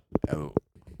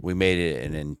we made it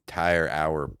an entire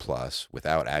hour plus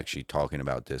without actually talking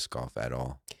about disc golf at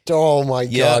all. Oh my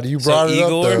Yeah, God. You so brought it Igor-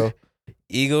 up though.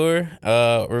 Igor,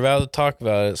 we're about to talk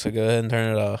about it, so go ahead and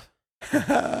turn it off.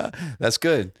 That's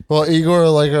good. Well, Igor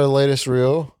like our latest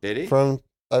reel Did he? from,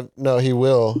 no, he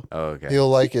will. Oh, okay. He'll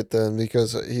like it then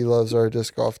because he loves our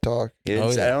disc golf talk. He didn't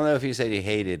Oh, say, yeah. I don't know if he said he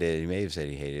hated it. He may have said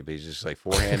he hated it, but he's just like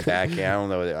forehand, backhand. I don't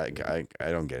know.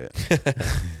 I don't get it.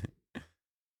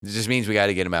 It just means we got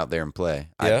to get him out there and play.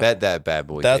 I Yeah. bet that bad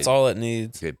boy. That's all it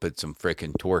needs. Could put some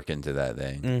freaking torque into that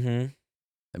thing Mm-hmm.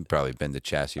 and probably bend the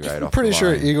chassis right I'm off. pretty the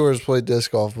sure line. Igor's played disc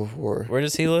golf before. Where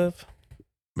does he live?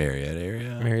 Marietta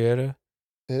area. Marietta.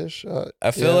 Ish.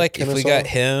 I feel like if we Kennesaw. got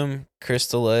him, Chris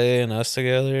DeLay, and us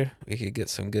together, we could get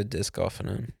some good disc golfing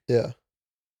in. Yeah.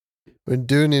 We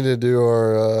do need to do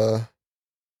our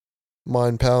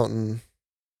Mine Mountain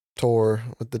tour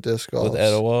with the disc golf. With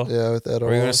Etowah. Yeah, with Etowah.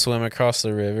 We're going to swim across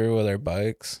the river with our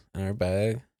bikes and our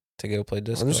bag to go play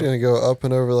disc I'm just golf. going to go up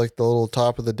and over like the little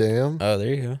top of the dam. Oh,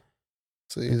 there you go.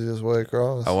 It's the easiest way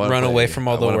across. I wanna Run play- away from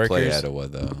all I the wanna Play workers. Etowah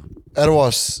though.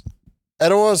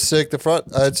 Etowah's sick. The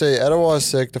front, I'd say Etowah's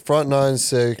sick. The front nine's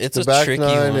sick. It's the a back tricky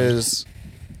nine one. is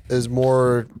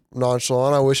more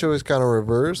nonchalant. I wish it was kind of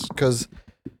reversed because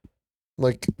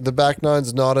like the back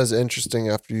nine's not as interesting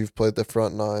after you've played the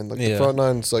front nine. Like the Yeah. front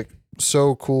nine's like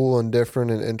so cool and different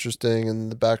and interesting,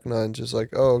 and the back nine's just like,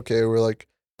 oh, okay, we're like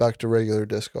back to regular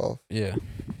disc golf, Yeah.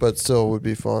 but still would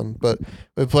be fun. But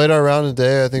we played our round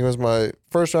today. I think it was my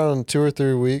first round in 2 or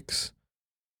 3 weeks.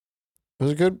 It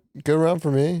was a good round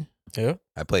for me. Yeah.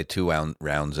 I played 2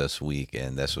 rounds this week,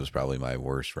 and this was probably my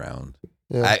worst round.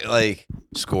 Yeah. I like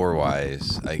score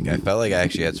wise. I felt like I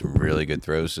actually had some really good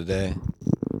throws today,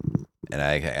 and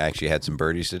I actually had some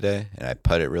birdies today, and I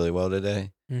putted really well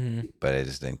today. Mm-hmm. But I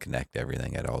just didn't connect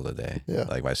everything at all today. Yeah.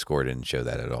 Like my score didn't show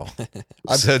that at all.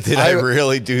 I- So did I I-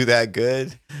 really do that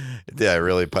good? Did I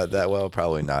really putt that well?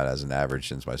 Probably not as an average,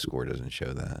 since my score doesn't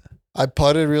show that. I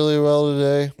putted really well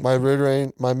today. My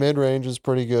mid range is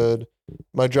pretty good.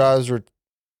 My drives were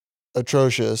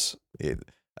atrocious.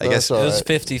 I guess That's all It was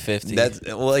right. 50-50. that's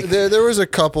well, like There was a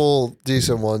couple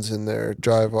decent ones in there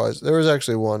drive wise. There was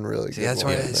actually one really see, good that's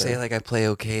one why I in say there. like I play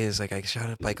okay. Is like I shot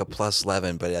up like a plus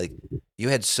 11, but like you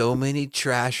had so many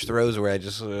trash throws where I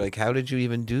just like, how did you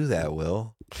even do that,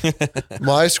 Will?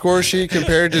 My score sheet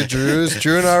compared to Drew's.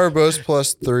 Drew and I were both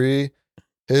 +3.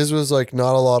 His was like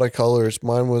not a lot of colors.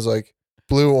 Mine was like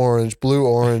blue, orange, blue,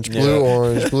 orange, blue, Yeah.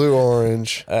 orange, blue,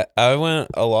 orange. I went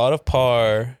a lot of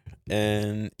par,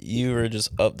 and you were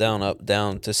just up,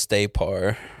 down to stay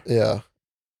par. Yeah.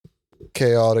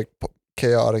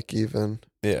 Chaotic even.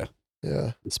 Yeah.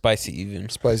 Yeah. Spicy even.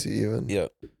 Spicy even.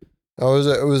 Yep. It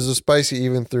was a spicy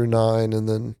even through 9 and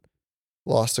then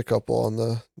lost a couple on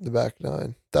the back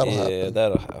 9. That'll happen.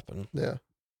 That'll happen. Yeah.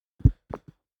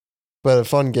 But a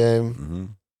fun game. Mm-hmm.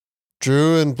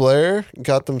 Drew and Blair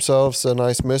got themselves a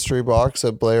nice mystery box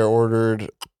that Blair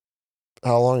ordered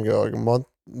how long ago? Like a month,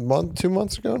 2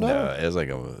 months ago now? No, it was like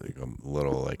a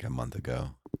little like a month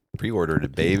ago. Pre-ordered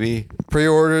it, baby.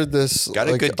 Pre-ordered this Got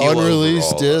a like good deal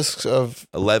unreleased overall. discs of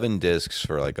 11 discs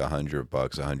for like $100,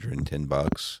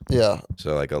 $110. yeah.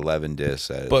 So like 11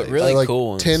 discs. At But like, really like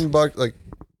cool ones. $10 like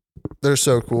they're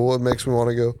so cool. It makes me want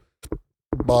to go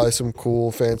buy some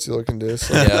cool fancy looking discs.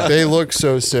 Like, Yeah. They look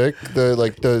so sick.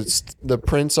 The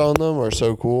prints on them are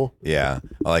so cool. yeah,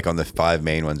 like on the 5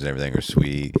 main ones and everything are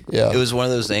sweet. Yeah. It was one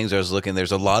of those things I was looking.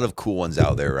 There's a lot of cool ones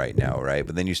out there right now, right?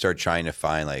 But then you start trying to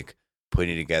find like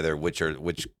putting together which are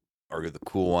the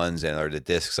cool ones and are the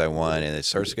discs I want, and it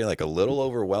starts to get like a little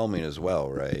overwhelming as well,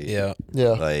 right? Yeah. Yeah.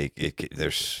 Like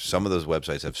there's some of those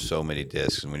websites have so many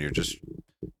discs, and when you're just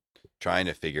trying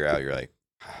to figure out, you're like,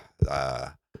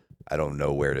 I don't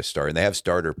know where to start. And they have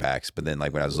starter packs, but then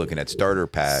like when I was looking at starter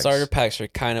packs, Starter packs are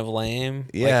kind of lame.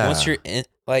 Yeah. Like once you're in,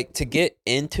 like to get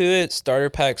into it, starter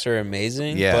packs are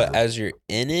amazing. Yeah. But as you're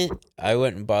in it, I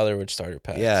wouldn't bother with starter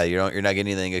packs. yeah, you're not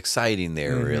getting anything exciting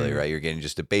there, really, Mhm. right? You're getting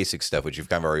just the basic stuff, which you've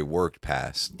kind of already worked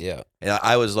past. Yeah. And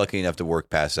I was lucky enough to work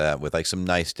past that with like some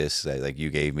nice discs that like you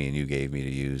gave me to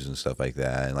use and stuff like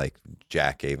that, and like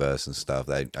Jack gave us and stuff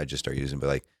that I just started using. But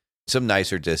like some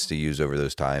nicer discs to use over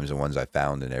those times and ones I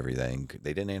found and everything.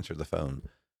 They didn't answer the phone.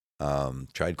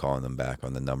 Tried calling them back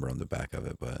on the number on the back of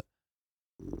it, but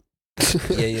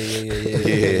Yeah.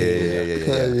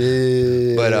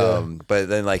 But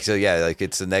then like so yeah, like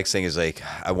it's the next thing is like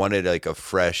I wanted like a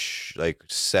fresh like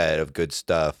set of good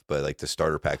stuff, but like the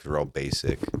starter packs were all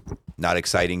basic, not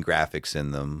exciting graphics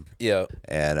in them. Yeah.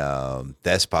 And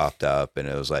this popped up, and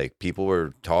it was like people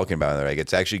were talking about it. They're like,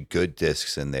 it's actually good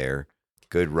discs in there,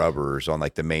 good rubbers on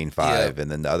like the main 5, and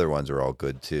then the other ones are all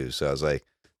good too. So I was like,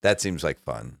 that seems like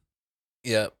fun.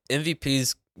 Yeah.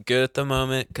 MVP's good at the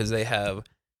moment because they have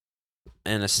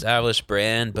an established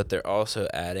brand, but they're also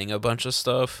adding a bunch of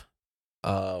stuff.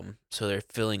 So they're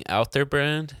filling out their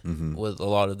brand Mm-hmm. with a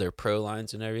lot of their pro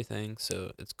lines and everything.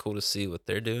 So it's cool to see what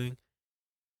they're doing.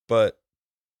 But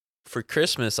for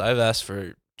Christmas, I've asked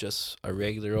for just a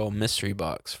regular old mystery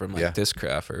box from like Yeah.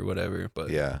 Discraft or whatever. But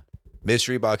Yeah,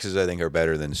 mystery boxes I think are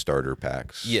better than starter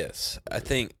packs. yes, I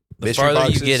think the Mystery farther you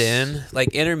boxes- get in, like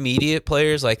intermediate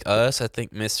players like us, I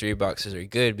think mystery boxes are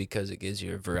good because it gives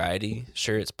you a variety.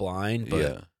 Sure, it's blind, but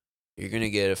yeah. you're gonna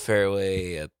get a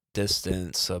fairway, a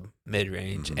distance, a mid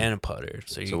range, Mhm. and a putter.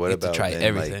 So you So what get to about try then,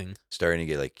 everything. Starting to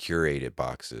get like curated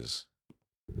boxes.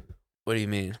 What do you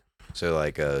mean? So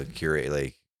like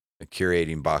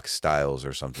curating box styles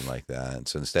or something like that.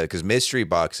 So instead, because mystery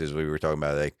boxes we were talking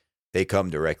about, like they come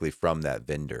directly from that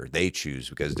vendor. They choose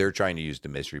because they're trying to use the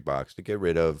mystery box to get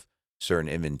rid of certain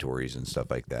inventories and stuff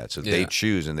like that. So they Yeah.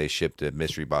 choose and they ship the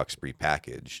mystery box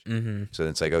prepackaged. Mm-hmm. So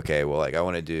it's like, okay, well, like I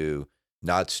want to do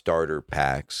not starter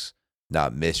packs,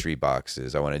 not mystery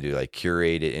boxes. I want to do like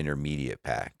curated intermediate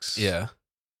packs. Yeah,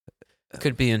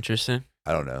 could be interesting.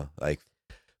 I don't know. Like,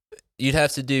 You'd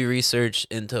have to do research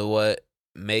into what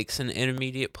makes an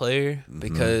intermediate player Mhm.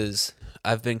 because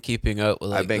I've been keeping up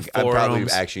with like the I'm probably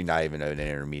forums. actually not even an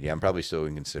intermediate. I'm probably still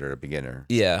considered a beginner.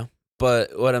 Yeah,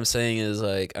 but what I'm saying is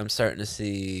like I'm starting to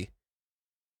see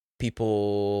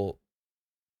people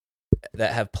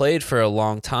that have played for a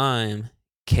long time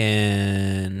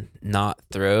can not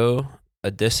throw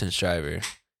a distance driver.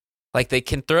 Like they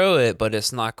can throw it, but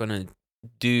it's not going to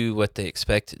do what they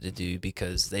expect it to do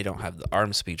because they don't have the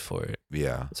arm speed for it.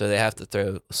 Yeah. So they have to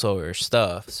throw slower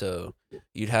stuff. So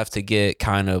you'd have to get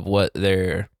kind of where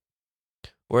they're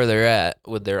at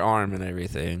with their arm and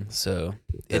everything. So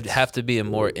it'd That's- have to be a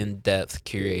more in-depth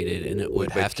curated, and it would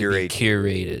But have to be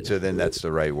curated. So then that's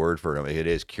the right word for it. It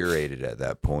is curated at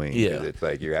that point. 'Cause Yeah. It's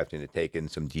like you're having to take in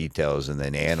some details and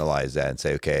then analyze that and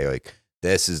say, okay, like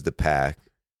this is the pack.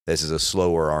 This is a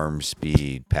slower arm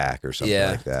speed pack or something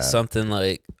yeah, like that. something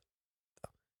like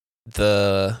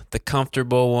the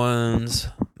comfortable ones,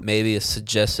 maybe a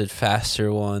suggested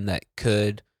faster one that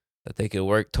they could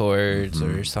work towards or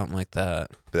Mhm. something like that.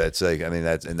 But that's like, I mean,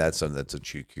 that's something that's a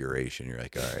true curation. You're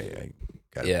like, all right, I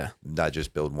got to Yeah. not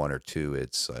just build one or two.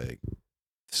 It's like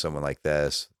someone like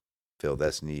this, fill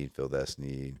this need, fill this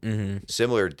need. Mm-hmm.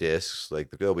 Similar discs, like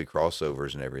there'll be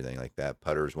crossovers and everything like that.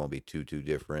 Putters won't be too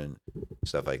different,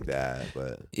 stuff like that.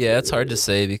 But Yeah, it's hard to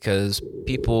say because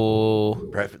people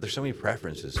there's so many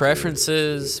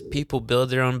preferences. people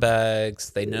build their own bags.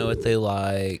 They know what they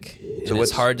like. And So it's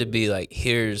what's- hard to be like,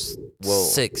 here's Well,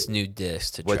 6 new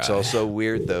discs to try. What's also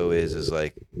weird though is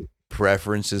like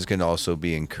preferences can also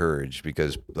be encouraged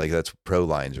because like that's pro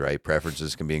lines, right?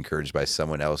 Preferences can be encouraged by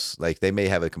someone else. Like they may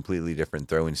have a completely different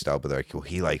throwing style, but they're like, well,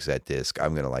 he likes that disc.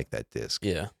 I'm gonna like that disc.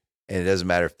 Yeah. And it doesn't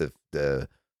matter if the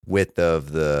width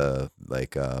of the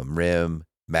like rim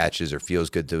matches or feels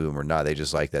good to them or not. They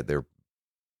just like that their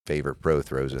favorite pro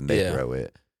throws and they Yeah. throw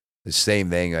it. The same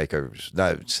thing, like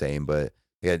not same, but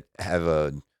I have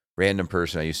a random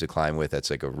person I used to climb with that's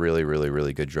like a really, really,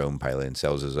 really good drone pilot and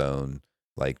sells his own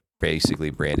like basically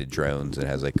branded drones and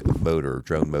has like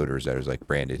drone motors that is like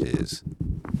branded his.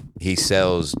 He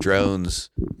sells drones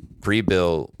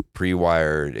pre-built,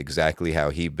 pre-wired, exactly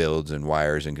how he builds and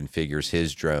wires and configures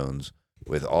his drones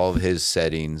with all of his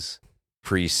settings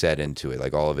preset into it,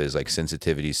 like all of his like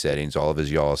sensitivity settings, all of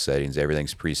his yaw settings,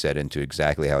 everything's preset into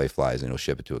exactly how he flies, and he'll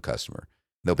ship it to a customer.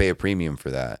 They'll pay a premium for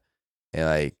that, and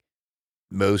like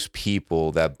most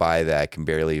people that buy that can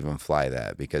barely even fly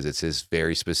that because it's his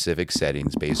very specific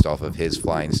settings based off of his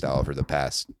flying style for the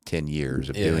past 10 years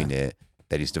of doing it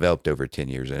that he's developed over 10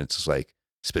 years, and it's like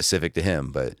specific to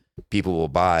him. But people will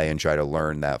buy and try to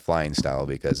learn that flying style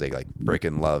because they like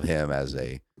freaking love him as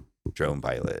a drone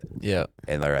pilot. Yeah.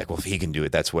 And they're like, well, if he can do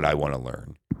it, that's what I want to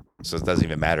learn. So it doesn't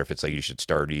even matter if it's like you should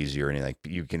start easy or anything. Like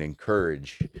you can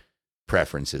encourage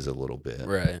preferences a little bit,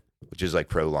 Right. which is like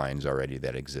pro lines already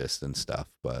that exist and stuff.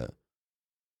 But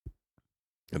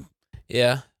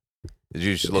Yeah.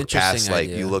 you just look Interesting past like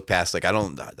idea. you look past like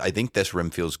I think this rim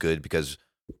feels good because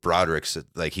Broderick's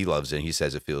like he loves it and he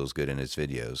says it feels good in his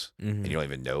videos. Mhm. And you don't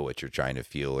even know what you're trying to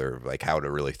feel or like how to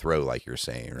really throw, like you're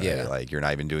saying, right? Yeah. Like you're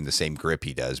not even doing the same grip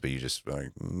he does, but you just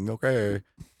like, okay.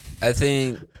 I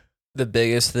think the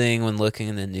biggest thing when looking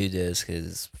at the new disc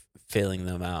is filling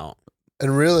them out.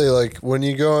 And really, like when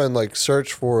you go and like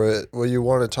search for it, what you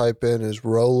want to type in is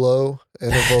Rolo,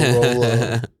 Innovo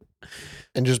Rolo,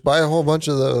 and just buy a whole bunch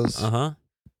of those. Uh-huh.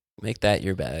 Make that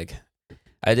your bag.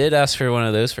 I did ask for one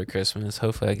of those for Christmas.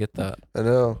 Hopefully I get that. I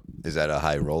know. Is that a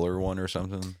high roller one or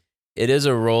something? It is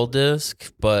a roll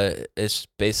disc, but it's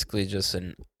basically just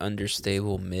an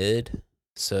understable mid.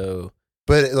 So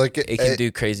But like it can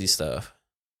do crazy stuff.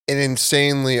 an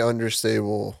insanely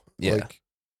understable. Yeah. Like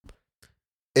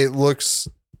it looks.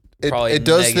 Probably It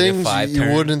does -5 things you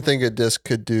turn. wouldn't think a disc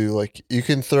could do. Like you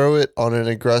can throw it on an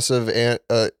aggressive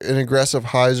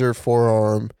hyzer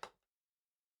forearm,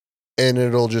 and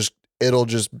it'll just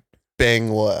bang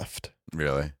left.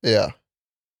 Really? Yeah,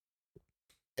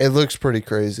 it looks pretty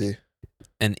crazy.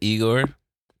 And Igor,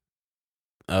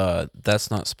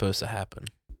 that's not supposed to happen.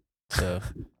 So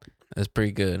that's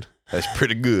pretty good. That's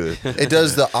pretty good. It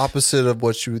does the opposite of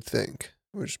what you would think,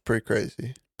 which is pretty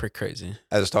crazy. Pretty crazy.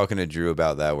 I was talking to Drew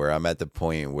about that, where I'm at the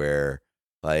point where,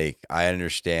 like, I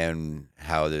understand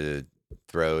how to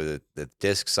throw the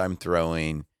discs I'm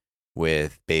throwing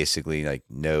with basically like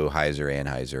no hyzer,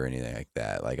 anhyzer, or anything like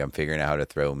that. Like, I'm figuring out how to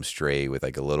throw them straight with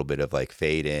like a little bit of like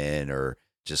fade in or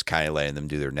just kind of letting them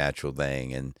do their natural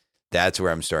thing. And that's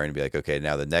where I'm starting to be like, okay,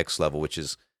 now the next level, which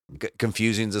is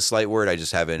confusing is a slight word. I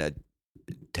just haven't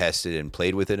tested and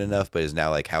played with it enough, but is now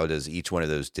like, how does each one of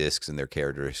those discs and their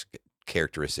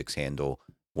characteristics handle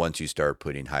once you start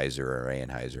putting hyzer or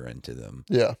anhyzer into them,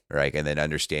 Yeah, right? And then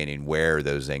understanding where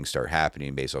those things start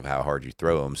happening based off how hard you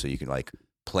throw them, so you can like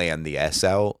plan the S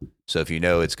out. So if you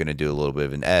know it's going to do a little bit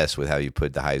of an S with how you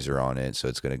put the hyzer on it, so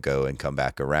it's going to go and come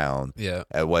back around. Yeah.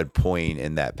 At what point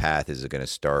in that path is it going to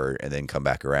start and then come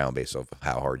back around based off of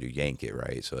how hard you yank it,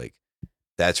 right? So like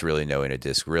that's really knowing a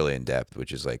disc really in depth,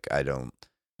 which is like I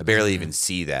barely even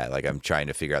see that. Like I'm trying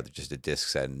to figure out just a disc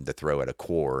set and the throw at a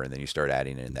core, and then you start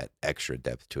adding in that extra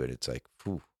depth to it. It's like,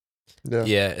 whew. yeah.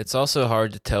 Yeah, it's also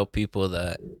hard to tell people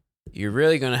that you're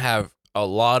really going to have a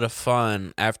lot of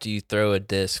fun after you throw a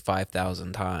disc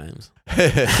 5,000 times.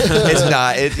 It's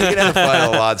not. You can have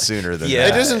fun a lot sooner than Yeah. It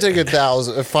that. doesn't take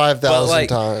 5,000 like,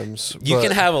 times. You but-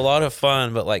 can have a lot of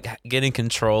fun, but like getting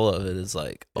control of it is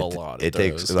like a lot of it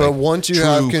takes, throws. like, But once you true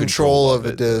have control control of of a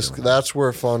it, disc, though. that's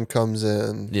where fun comes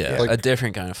in. Yeah, like a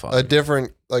different kind of fun. a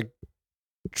different, like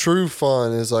true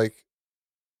fun is like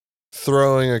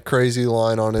throwing a crazy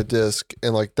line on a disc,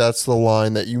 and like that's the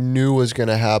line that you knew was going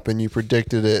to happen. You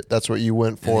predicted it. That's what you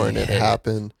went for, And and you it hit it.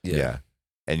 happened. yeah.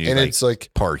 And you And like it's like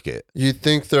park it. you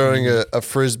think throwing Mm-hmm. a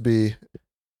frisbee,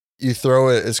 you throw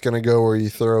it, it's going to go where you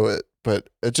throw it, but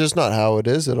it's just not how it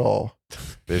is at all.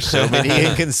 There's so many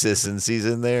inconsistencies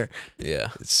in there. Yeah.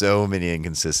 So many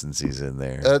inconsistencies in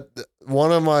there.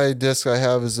 One of my discs I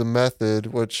have is a Method,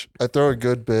 which I throw a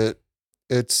good bit.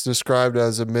 It's described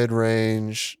as a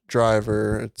mid-range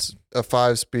driver. It's a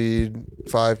 5-speed,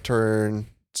 5-turn,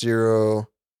 0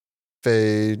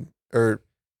 fade, or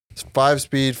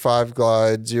 5-speed,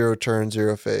 5-glide, 0-turn,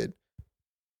 0 fade.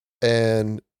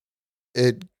 And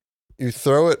you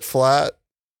throw it flat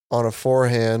on a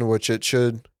forehand, which it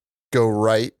should go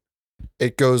right.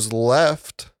 It goes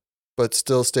left, but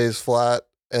still stays flat,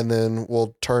 and then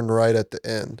will turn right at the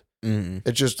end.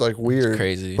 It's just like weird, It's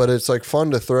crazy. but it's like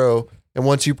fun to throw. And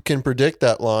once you can predict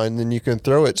that line, then you can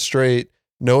throw it straight,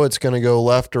 know it's going to go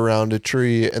left around a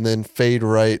tree, and then fade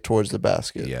right towards the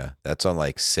basket. Yeah, that's on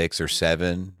like 6 or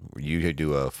 7. You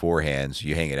do a forehand, so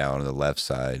you hang it out on the left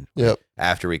side. Yep.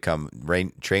 After we come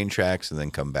train tracks and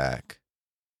then come back.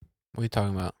 What are you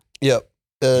talking about? Yep.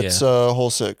 It's hole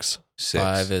 6.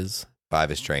 6.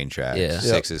 5 is train tracks. Yeah.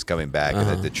 6 is coming back, and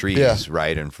then the tree is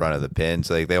right in front of the pin.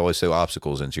 So they always throw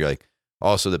obstacles, and so you're like,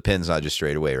 also the pin's not just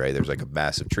straight away, right? There's like a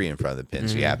massive tree in front of the pin,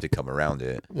 so you have to come around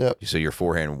it. Yep. So your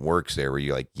forehand works there, where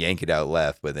you like yank it out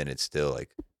left, but then it still like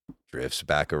drifts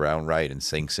back around right and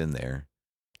sinks in there.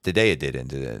 Today it did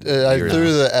into it. I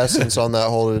threw the essence on that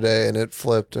hole today, and it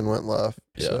flipped and went left.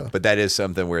 Yeah. So. But that is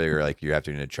something where you're like you have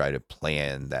to try to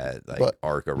plan that like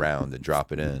arc around to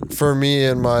drop it in. For me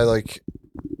and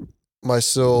my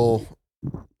still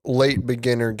late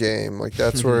beginner game, like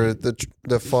that's where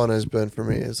the fun has been for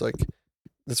me. Is like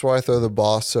that's why I throw the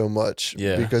boss so much.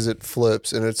 Yeah. Because it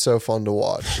flips and it's so fun to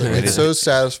watch. Like, it's so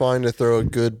satisfying to throw a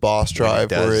good boss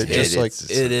drive where it just like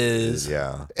it is.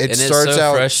 Yeah. it And it's starts so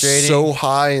out frustrating. so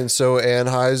high and so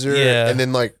Anheuser, Yeah. and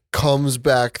then like comes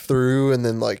back through and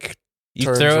then like You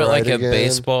turns throw it right like a again.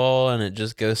 baseball and it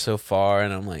just goes so far,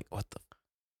 and I'm like, what the?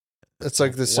 It's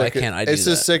like the Why sickest. can't I do It's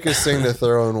the that? sickest thing to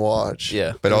throw and watch.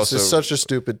 Yeah. But It's also just such a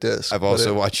stupid disc. I've but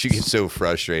also it- watched you get so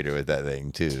frustrated with that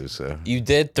thing too. So You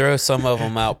did throw some of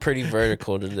them out pretty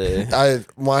vertical today.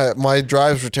 my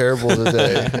drives were terrible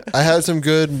today. I had some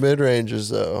good mid ranges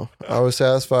though. I was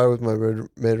satisfied with my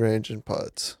mid range and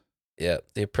putts. Yeah,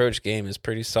 the approach game is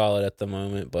pretty solid at the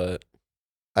moment, but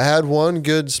I had one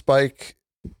good spike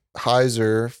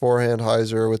forehand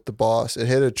hyzer with the boss. It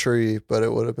hit a tree, but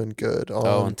it would have been good on,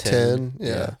 on 10.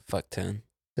 Yeah, Fuck 10.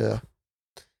 yeah.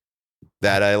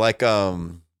 that I like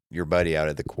your buddy out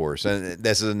at the course. And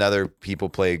this is another people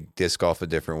play disc golf a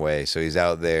different way. So he's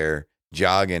out there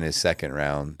jogging his second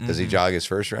round. Does he Mhm. jog his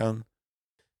first round?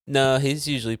 No, he's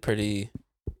usually pretty.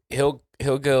 He'll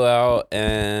go out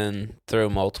and throw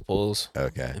multiples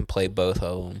Okay. and play both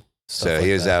of them. So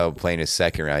he was out playing his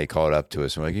second round. He called up to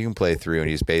us. I'm like, you can play through. And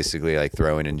he's basically like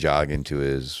throwing and jogging to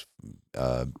his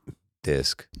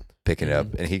disc, picking it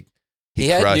up. And he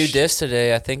had crushed. new discs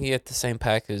today. I think he had the same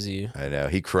pack as you. I know.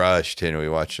 He crushed 10. We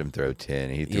watched him throw 10.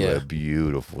 He threw Yeah. a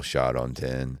beautiful shot on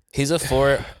 10. He's a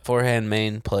forehand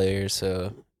main player,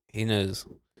 so he knows.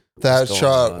 That What's going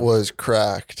shot on? was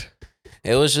cracked.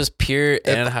 It was just pure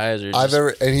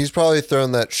Anheuser. And he's probably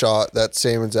thrown that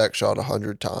same exact shot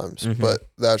 100 times, Mhm. but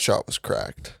that shot was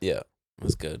cracked. Yeah, it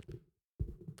was good.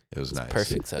 It was nice.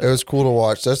 Perfect setup. It was cool to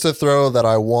watch. That's the throw that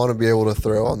I want to be able to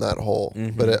throw on that hole,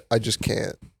 Mhm. but I just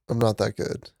can't. I'm not that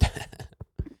good.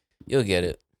 You'll get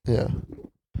it. Yeah,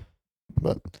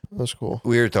 but that was cool.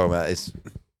 We were talking about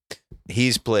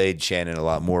he's played Shannon a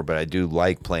lot more, but I do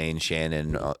like playing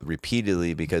Shannon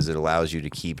repeatedly because it allows you to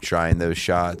keep trying those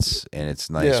shots, and it's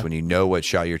nice Yeah. when you know what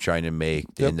shot you're trying to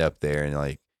make to Yep. end up there. And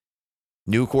like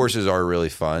new courses are really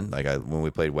fun. Like when we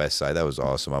played West Side, that was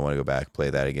awesome. I want to go back play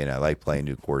that again. I like playing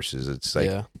new courses. It's like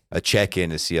yeah. a check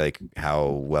in to see like how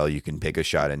well you can pick a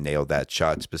shot and nail that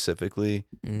shot specifically.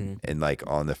 Mhm. And like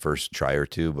on the first try or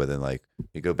two, but then like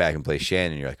you go back and play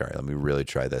Shannon, you're like, all right, let me really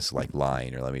try this like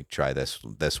line, or let me try this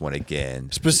one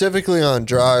again. Specifically on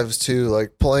drives too,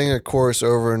 like playing a course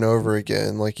over and over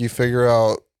again. Like you figure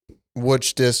out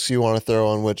which discs you want to throw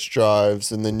on which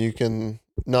drives, and then you can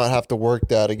not have to work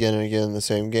that again and again in the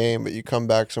same game. But you come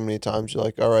back so many times, you're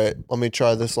like, all right, let me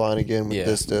try this line again with Yeah.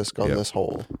 this disc on Yep. this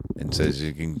hole. And says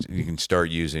you can start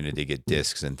using it to get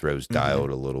discs and throws dialed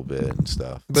a little bit and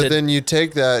stuff. But To- then you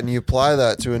take that and you apply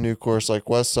that to a new course like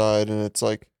West Side, and it's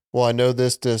like, well, I know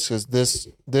this disc is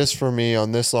this for me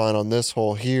on this line on this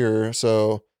hole here,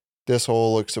 so this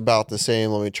hole looks about the same.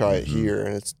 Let me try it Mhm. here,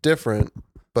 and it's different,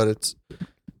 but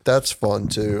that's fun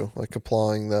too, like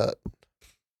applying that.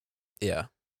 Yeah.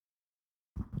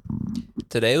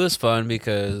 Today was fun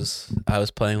because I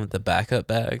was playing with the backup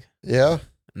bag, Yeah,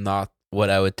 not what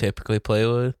I would typically play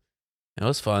with. It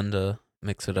was fun to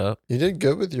mix it up. you did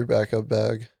good with your backup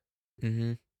bag.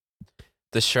 Mm-hmm.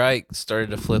 The Shrike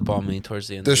started to flip on me towards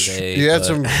the end of the day. You had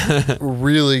but-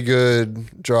 really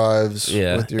good drives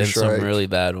yeah, with your and Shrike. some really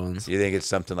bad ones. Do you think it's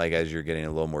something like as you're getting a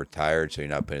little more tired, so you're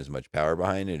not putting as much power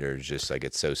behind it, or it's just like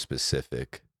it's so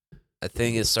specific? I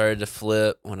think it started to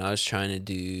flip when I was trying to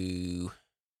do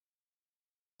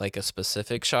like a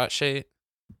specific shot shape.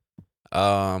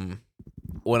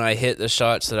 When I hit the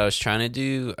shots that I was trying to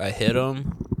do, I hit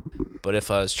them. But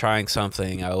if I was trying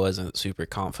something I wasn't super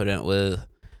confident with,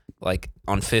 like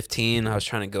on 15, I was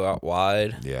trying to go out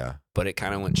wide, Yeah. but it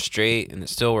kind of went straight and it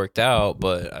still worked out,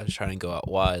 but I was trying to go out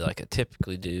wide like I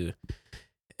typically do.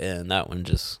 And that one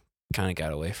just kind of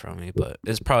got away from me, but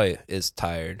it's probably is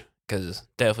tired because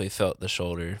definitely felt the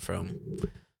shoulder from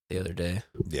the other day.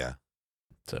 Yeah.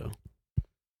 So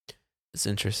it's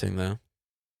interesting though.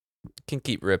 Can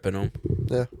keep ripping them.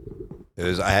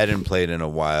 I hadn't played in a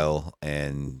while,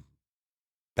 and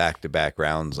back-to-back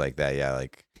rounds like that. Yeah,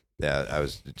 like I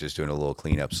was just doing a little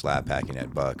cleanup slap hacking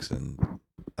at Bucks, and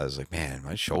I was like, man,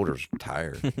 my shoulders are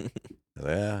tired.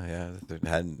 Yeah.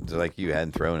 You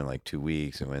hadn't thrown in like 2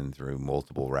 weeks and went through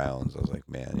multiple rounds. I was like,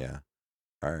 man, yeah,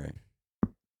 all right,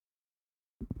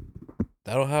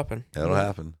 That'll happen. that'll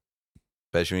happen.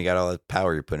 Especially when you got all that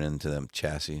power you're putting into them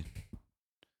chassis.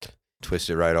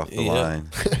 Twist it right off the Yeah. line.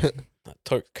 That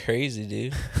torque's crazy,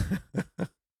 dude.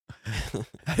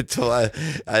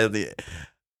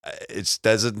 It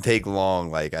doesn't take long.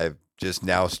 Like I've just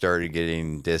now started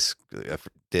getting disc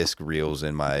reels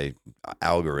in my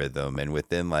algorithm, and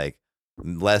within like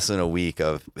less than a week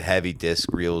of heavy disc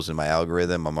reels in my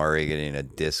algorithm, I'm already getting a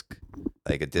disc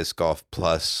golf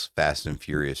plus Fast and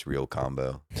Furious reel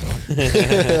combo.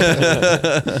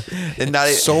 And not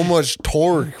So much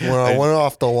torque when I went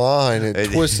off the line.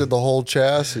 It twisted the whole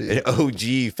chassis. an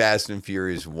OG Fast and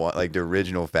Furious one, like the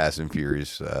original Fast and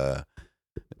Furious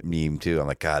meme too. I'm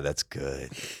like, God, that's good.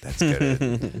 That's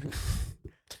good.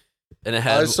 And it I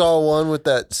had saw one with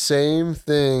that same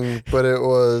thing, but it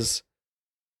was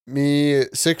me,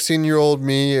 16-year-old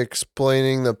me,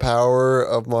 explaining the power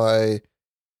of my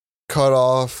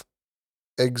cutoff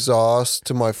exhaust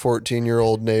to my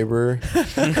 14-year-old neighbor.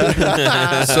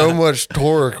 So much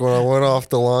torque when I went off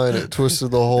the line, it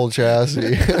twisted the whole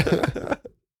chassis.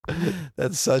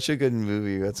 That's such a good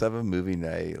movie. Let's have a movie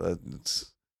night.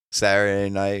 Let's Saturday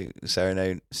night.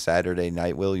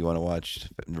 Will you want to watch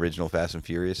the original Fast and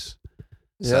Furious?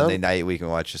 Sunday night we can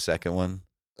watch the second one.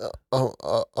 I'm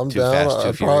Too down. Fast, Too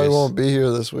I probably Furious. won't be here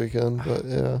this weekend, but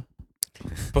yeah.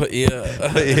 but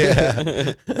yeah.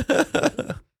 Yeah.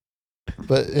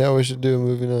 But yeah, we should do a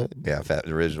movie night. Yeah,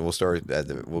 original. We'll start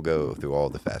we'll go through all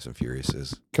the Fast and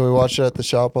Furiouses. Can we watch it at the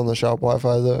shop on the shop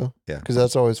Wi-Fi though? Yeah. Because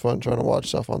that's always fun trying to watch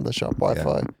stuff on the shop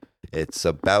Wi-Fi. It's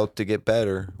about to get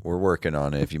better. We're working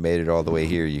on it. If you made it all the way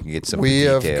here, you can get some. We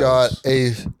of have the got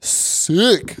details. a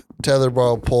sick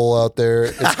tetherball pole out there.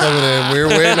 It's coming in. We were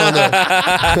waiting on the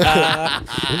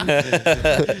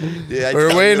Yeah, I we were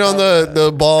told waiting you on about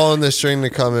the ball and the string to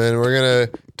come in. We're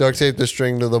gonna duct tape the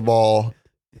string to the ball.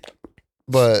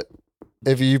 But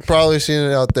if you've probably seen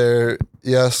it out there,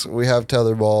 yes, we have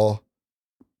tetherball.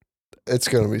 It's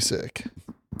gonna be sick.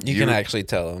 You can actually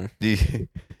tell them.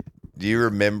 Do you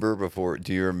remember before?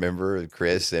 Do you remember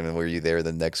Chris? And were you there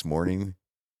the next morning?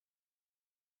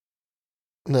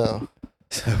 No.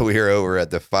 So we were over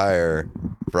at the Fire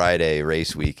Friday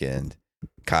race weekend.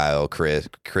 Kyle, Chris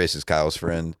is Kyle's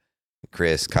friend.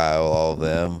 Chris, Kyle, all of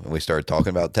them. And we started talking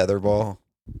about tetherball.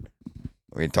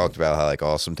 We talked about how like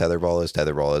awesome tetherball is.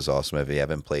 Tetherball is awesome. If you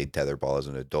haven't played tetherball as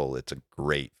an adult, it's a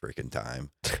great freaking time.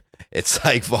 It's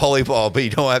like volleyball, but you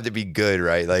don't have to be good,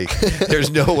 right? Like, there's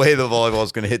no way the volleyball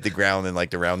is going to hit the ground and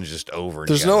like the round is just over. and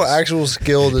There's you no gotta- actual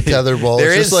skill to tetherball. There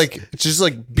It's is- just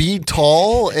like be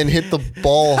tall and hit the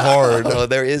ball hard. Well,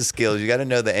 there is skills. You got to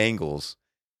know the angles.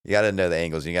 You got to know the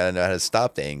angles. You got to know how to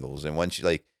stop the angles. And once you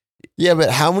like, Yeah, but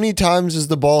how many times does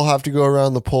the ball have to go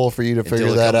around the pole for you to Until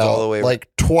figure it that comes out? all the way Like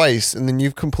twice, and then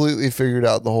you've completely figured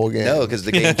out the whole game. no, because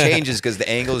the game changes because the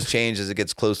angles change as it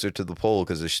gets closer to the pole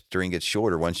because the string gets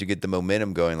shorter. Once you get the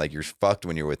momentum going, like you're fucked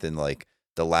when you're within like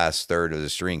the last third of the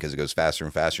string because it goes faster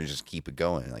and faster and just keep it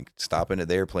going. Like stopping it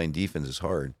there, playing defense is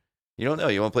hard. You don't know.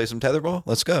 You want to play some tetherball?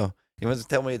 Let's go. You want to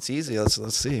tell me it's easy? Let's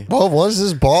see. Well, once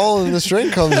this ball and the string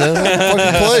comes in,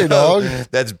 fucking play, dog.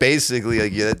 That's basically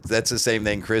like that's the same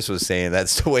thing Chris was saying.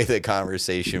 That's the way the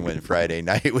conversation went Friday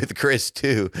night with Chris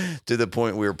too. To the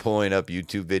point we were pulling up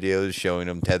YouTube videos showing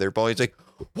him tetherball. He's like,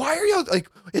 "Why are y'all like?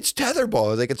 It's tetherball." I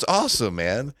was like, "It's awesome,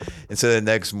 man." And so the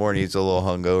next morning he's a little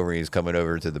hungover. He's coming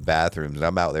over to the bathrooms, and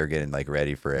I'm out there getting like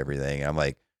ready for everything. And I'm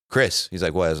like, "Chris," he's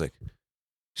like, "What?" I was like,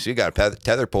 "So you got a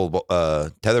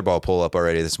tetherball pull up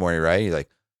already this morning, right?" He like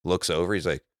looks over. He's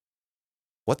like,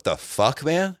 what the fuck,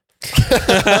 man?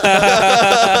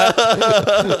 I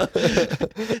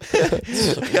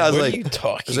was what like, are you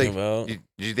talking like, about? Did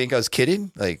you think I was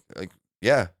kidding? Like,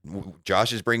 yeah.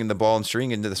 Josh is bringing the ball and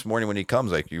string into this morning when he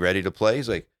comes. Like, you ready to play? He's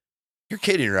like, you're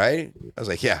kidding, right? I was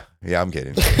like, yeah, I'm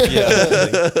kidding.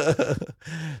 Yeah.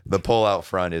 The poll out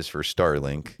front is for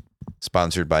Starlink,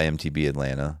 sponsored by MTB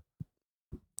Atlanta.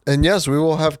 And yes, we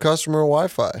will have customer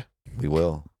Wi-Fi. We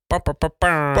will.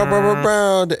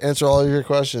 To answer all of your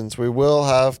questions, we will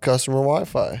have customer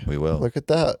Wi-Fi. We will. Look at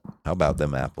that. How about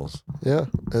them apples? Yeah,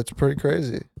 it's pretty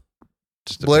crazy.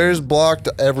 Just a- Blair's blocked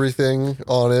everything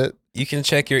on it. You can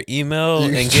check your email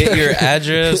and get your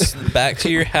address back to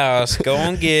your house. Go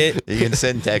and get. You can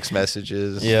send text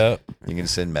messages. Yeah. You can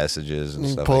send messages and You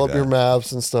can stuff pull like up your that.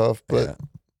 maps and stuff, but Yeah.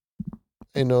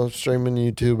 ain't no streaming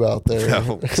YouTube out there.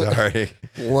 No, sorry.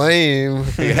 Lame.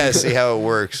 You gotta see how it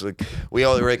works. Like we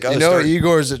all like, oh, You know, start-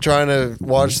 Igor's trying to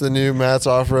watch the new Matt's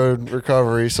Off-Road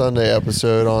Recovery Sunday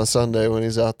episode on Sunday when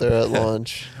he's out there at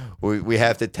lunch. we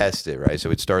have to test it, right?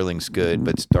 So it's Starlink's good,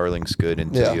 but Starlink's good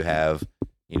until Yeah. you have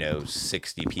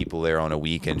 60 people there on a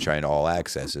weekend trying to all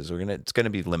access it. So it's gonna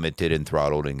be limited and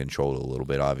throttled and controlled a little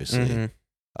bit, obviously.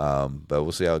 Mhm. But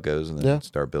we'll see how it goes and then Yeah.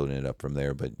 start building it up from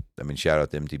there. But I mean, shout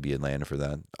out to MTB Atlanta for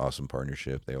that awesome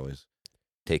partnership. They always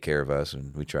take care of us,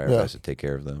 and we try our Yeah. best to take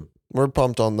care of them. We're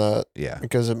pumped on that Yeah,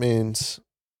 because it means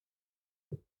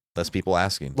less people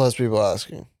asking. less people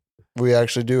asking. We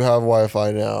actually do have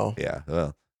Wi-Fi now. Yeah,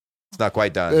 well, it's not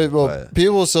quite done. But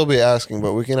People will still be asking,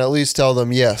 but we can at least tell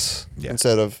them yes Yeah.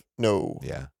 instead of no.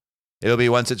 yeah, it'll be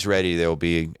once it's ready. There will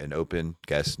be an open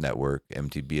guest network.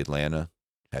 MTB Atlanta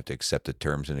have to accept the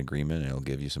terms and agreement, and it'll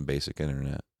give you some basic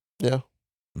internet. Yeah,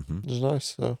 Mm-hmm. it's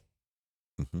nice. So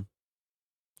Mm-hmm.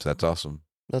 So that's awesome.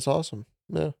 that's awesome.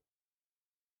 Yeah,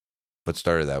 What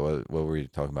started that? What were you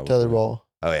talking about? before? tetherball.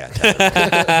 Oh yeah,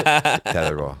 tetherball.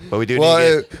 Tetherball. But we do Well,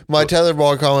 need to my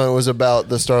tetherball comment was about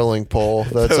the Starlink pole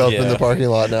that's up in Yeah. the parking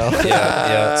lot now.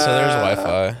 Yeah. So there's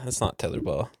Wi-Fi. It's not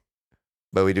tetherball.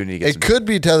 but we do need to get It some. could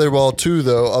be tetherball too,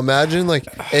 though. Imagine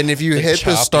and if you The hit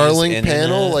the choppiest Starlink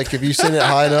panel, internet. like if you send it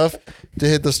high enough to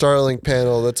hit the Starlink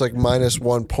panel, that's like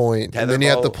 -1 point, and then you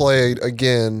have to Tetherball- play it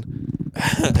again.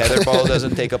 Tetherball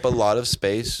doesn't take up a lot of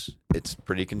space. It's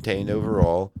pretty contained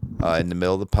overall. In the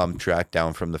middle of the pump track,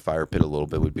 down from the fire pit a little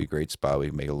bit would be a great spot. We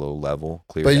can make a little level,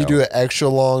 clear. But you out. do an extra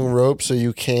long rope so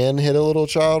you can hit a little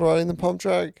child riding the pump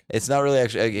track. It's not really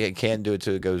actually. I can't do it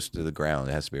till it goes to the ground.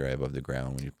 It has to be right above the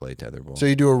ground when you play tetherball. So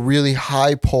you do a really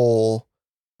high pole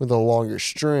with a longer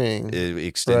string. it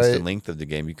extends the Right. length of the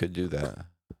game. You could do that,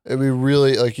 It'd be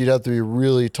really you'd have to be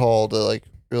really tall to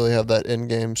really have that in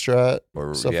game strat.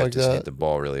 or Stuff you have like to that. hit the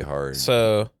ball really hard.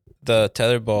 So the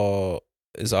tetherball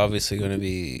is obviously going to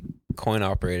be coin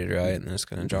operated, right? And it's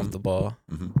going to drop the ball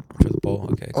Mhm. for the ball.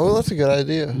 Okay. Oh, that's a good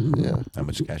idea. Yeah. How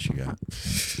much cash you got?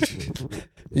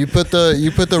 You put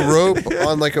the rope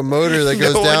on like a motor that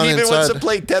goes no down one even inside. wants to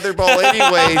play tetherball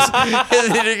anyways,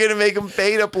 and then you're gonna make them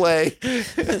pay to play.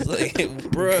 It's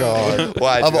like, bro. God.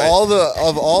 Why? of all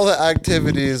the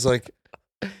activities like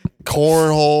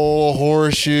cornhole,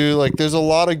 horseshoe, like there's a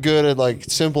lot of good and like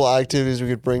simple activities we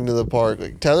could bring to the park.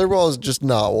 Like tetherball is just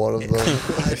not one of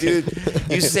them. Dude,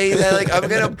 you say that like I'm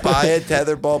gonna buy a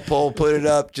tetherball pole, put it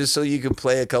up just so you can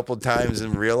play a couple times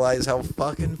and realize how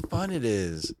fucking fun it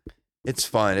is. It's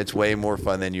fun. It's way more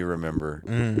fun than you remember.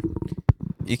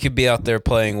 You could be out there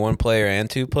playing one player and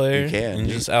two player. You can. And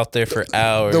just out there for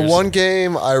hours. The one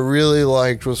game I really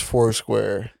liked was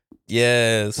Foursquare.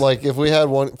 Yes. Like if we had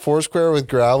one Foursquare with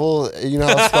gravel, you know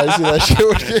how spicy that shit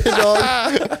would get,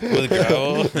 dog. with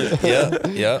gravel. Yeah.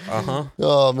 Yeah. Uh huh.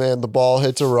 Oh man, the ball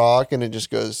hits a rock and it just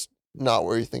goes not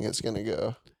where you think it's gonna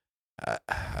go. I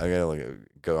gotta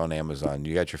go on Amazon.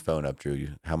 You got your phone up, Drew.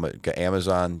 How much?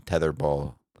 Amazon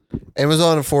tetherball.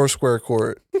 Amazon and Foursquare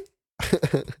court.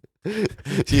 You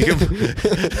can.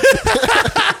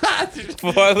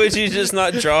 Why would you just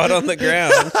not draw it on the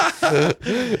ground?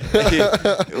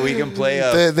 We can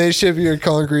play. They ship you a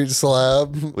concrete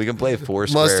slab. We can play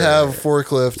Foursquare. Must have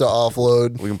forklift to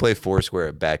offload. We can play Foursquare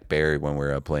at Backberry when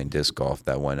we're playing disc golf.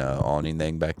 That one awning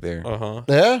thing back there. Uh huh.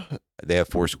 Yeah, They have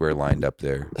Foursquare lined up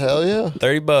there. hell yeah.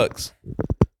 $30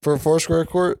 For a Foursquare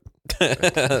court. no, For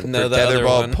the other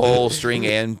tetherball, one. pole, string,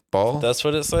 and ball. That's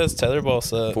what it says. Tetherball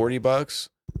set. $40.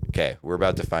 Okay, we're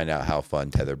about to find out how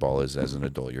fun tetherball is as an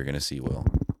adult. You're gonna see, Will.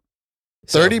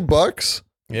 $30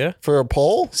 Yeah. for a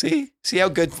pole? See how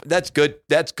good. That's good.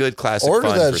 That's good classic Order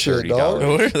fun that for shit, $30. dog.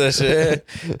 Order that shit.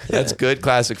 That's good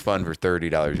classic fun for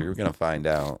 $30. You're gonna find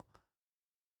out.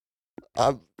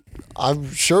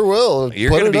 I'm sure will.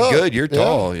 You're Put gonna it be up. good. You're Yeah.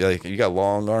 tall. You got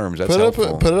long arms. That's Put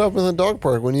helpful. it up in the dog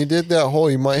park. When you dig that hole,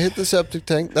 you might hit the septic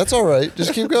tank. That's all right.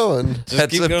 Just keep going.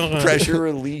 That's keep a going. pressure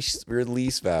release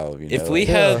valve. You know? If we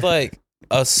Yeah. had like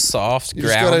a soft You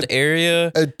just ground gotta-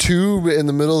 area, A tube in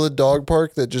the middle of the dog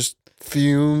park that just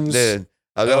fumes. Dude,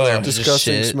 I'll go out there. Oh, And, just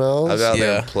Disgusting shit. smells. I'll go out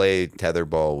there Yeah. and play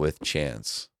tetherball with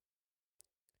Chance.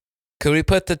 could we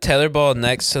put the tether ball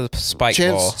next to the spike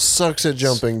Chance ball? sucks at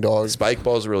jumping dogs. Spike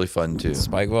ball's really fun too.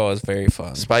 Spike ball is very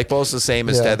fun. Spike ball's the same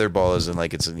as Yeah. tetherball, as in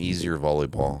like it's an easier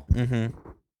volleyball. Mm-hmm.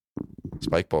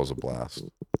 Spike ball's a blast.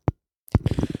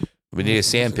 We need a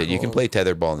sand pit. You can play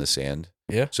tetherball in the sand.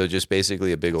 Yeah. So just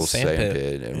basically a big old Sand sand pit.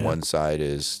 pit, and Yeah. one side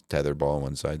is tetherball, and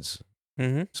one side's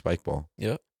Mm-hmm. spike ball.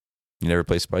 Yep. You never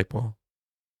play spike ball?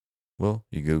 Will,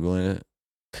 you googling it?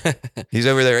 He's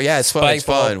over there. Yeah, it's fun. Spike It's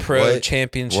ball fun. pro What-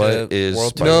 championship. what is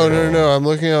world spike No, tour. no. I'm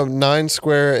looking up 9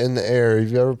 square in the air. Have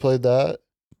you ever played that?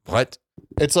 What?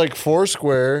 It's like 4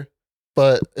 square,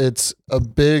 but it's a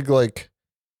big like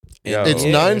Yeah. it's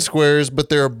Yeah. 9 squares, but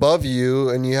they're above you,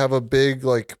 and you have a big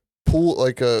like pool,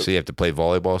 like a. So you have to play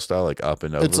volleyball style, like up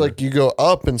and over. It's like you go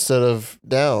up instead of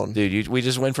down. dude, we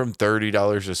just went from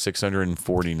 $30 to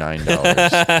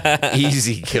 $649.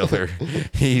 Easy, killer.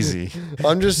 Easy.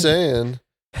 I'm just saying.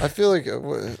 I feel like let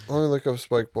me look up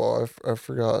spike ball. I've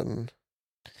forgotten.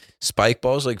 Spike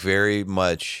ball's like very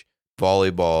much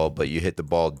volleyball, but you hit the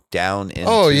ball down into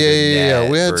Oh the yeah. net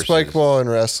We had versus- spike ball in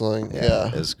wrestling.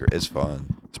 Yeah, It's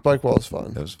fun. spike ball is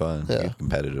fun. It was fun. Yeah.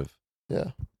 Competitive.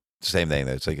 Yeah. Same thing.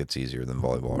 It's like it's easier than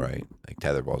volleyball, right? Like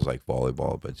tetherball's like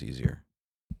volleyball, but it's easier.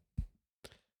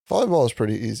 Volleyball is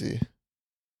pretty easy.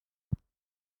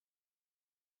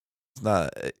 It's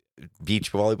not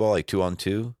beach volleyball, like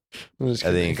 2-on-2. I'm just I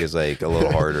kidding. think is like a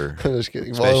little harder, I'm just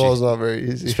kidding. Especially- Volleyball is not very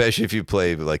easy. especially if you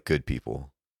play with like good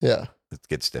people. Yeah. It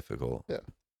gets difficult. Yeah.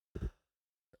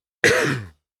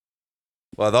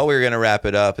 Well, I thought we were gonna wrap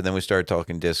it up, and then we started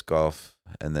talking disc golf,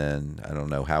 and then I don't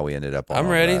know how we ended up on I'm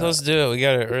all ready. that. Let's do it. We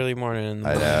got it early morning. In the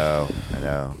I morning.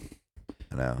 know.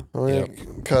 I'm gonna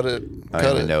cut it. I cut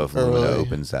don't even it know if Lumina early.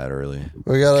 opens that early.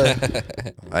 We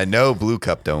gotta. I know Blue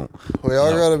Cup don't. We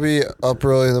all No. gotta be up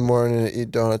early in the morning to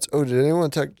eat donuts. Oh, did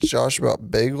anyone text Josh about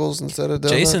bagels instead of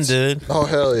donuts? Jason did. Oh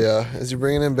hell yeah! Is he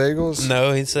bringing in bagels?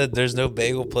 No, he said there's no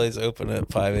bagel place open at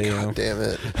 5 a.m. God damn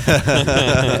it!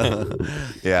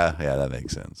 yeah, that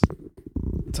makes sense.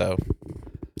 So,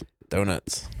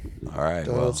 donuts. All right,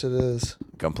 Donuts well, it is.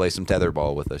 come play some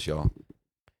tetherball with us, y'all.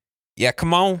 Yeah,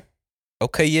 come on.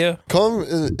 Okay, yeah. Come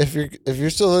if you're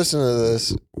still listening to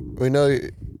this. We know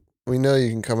you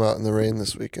can come out in the rain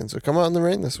this weekend. So come out in the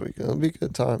rain this weekend. It'll be a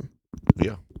good time.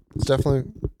 Yeah,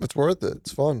 It's worth it.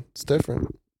 It's fun. It's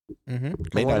different. Mm-hmm.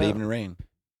 may Come on not out. even rain.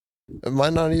 It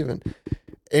might not even.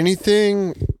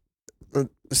 Anything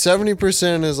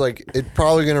 70% is like it's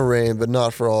probably gonna rain, but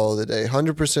not for all of the day.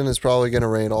 100% is probably gonna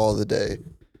rain all of the day.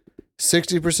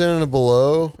 60% and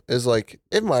below is like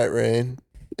it might rain,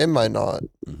 it might not.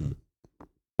 Mhm.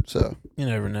 So You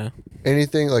never know.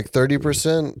 anything like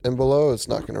 30% and below, it's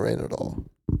not gonna rain at all.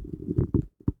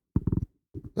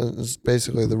 That's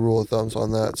basically the rule of thumbs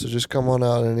on that. So just come on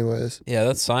out anyways. Yeah,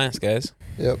 that's science, guys.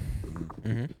 Yep.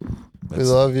 Mm-hmm. We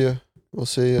love you. We'll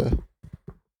see you.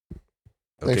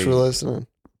 Thanks for listening.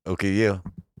 Okay, yeah.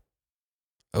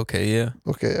 Okay, yeah.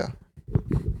 Okay, yeah.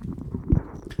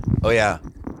 Oh yeah,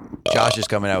 Josh is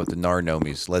coming out with the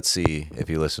Narnomies. Let's see if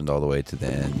he listened all the way to the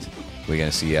end. We're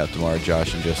gonna see you out tomorrow,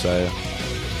 Josh and Josiah.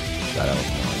 Shout out.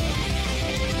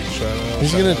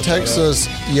 He's gonna text us,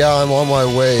 yeah, I'm on my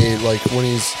way, like when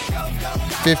he's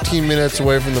 15 minutes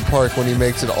away from the park when he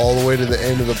makes it all the way to the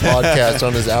end of the podcast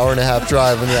on his hour-and-a-half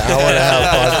drive and the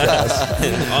hour-and-a-half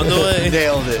podcast. On the way.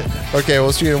 Nailed it. Okay,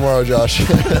 we'll see you tomorrow, Josh.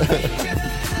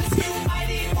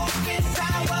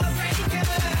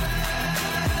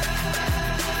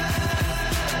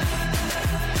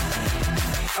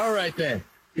 All right then.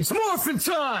 It's morphin'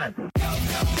 time!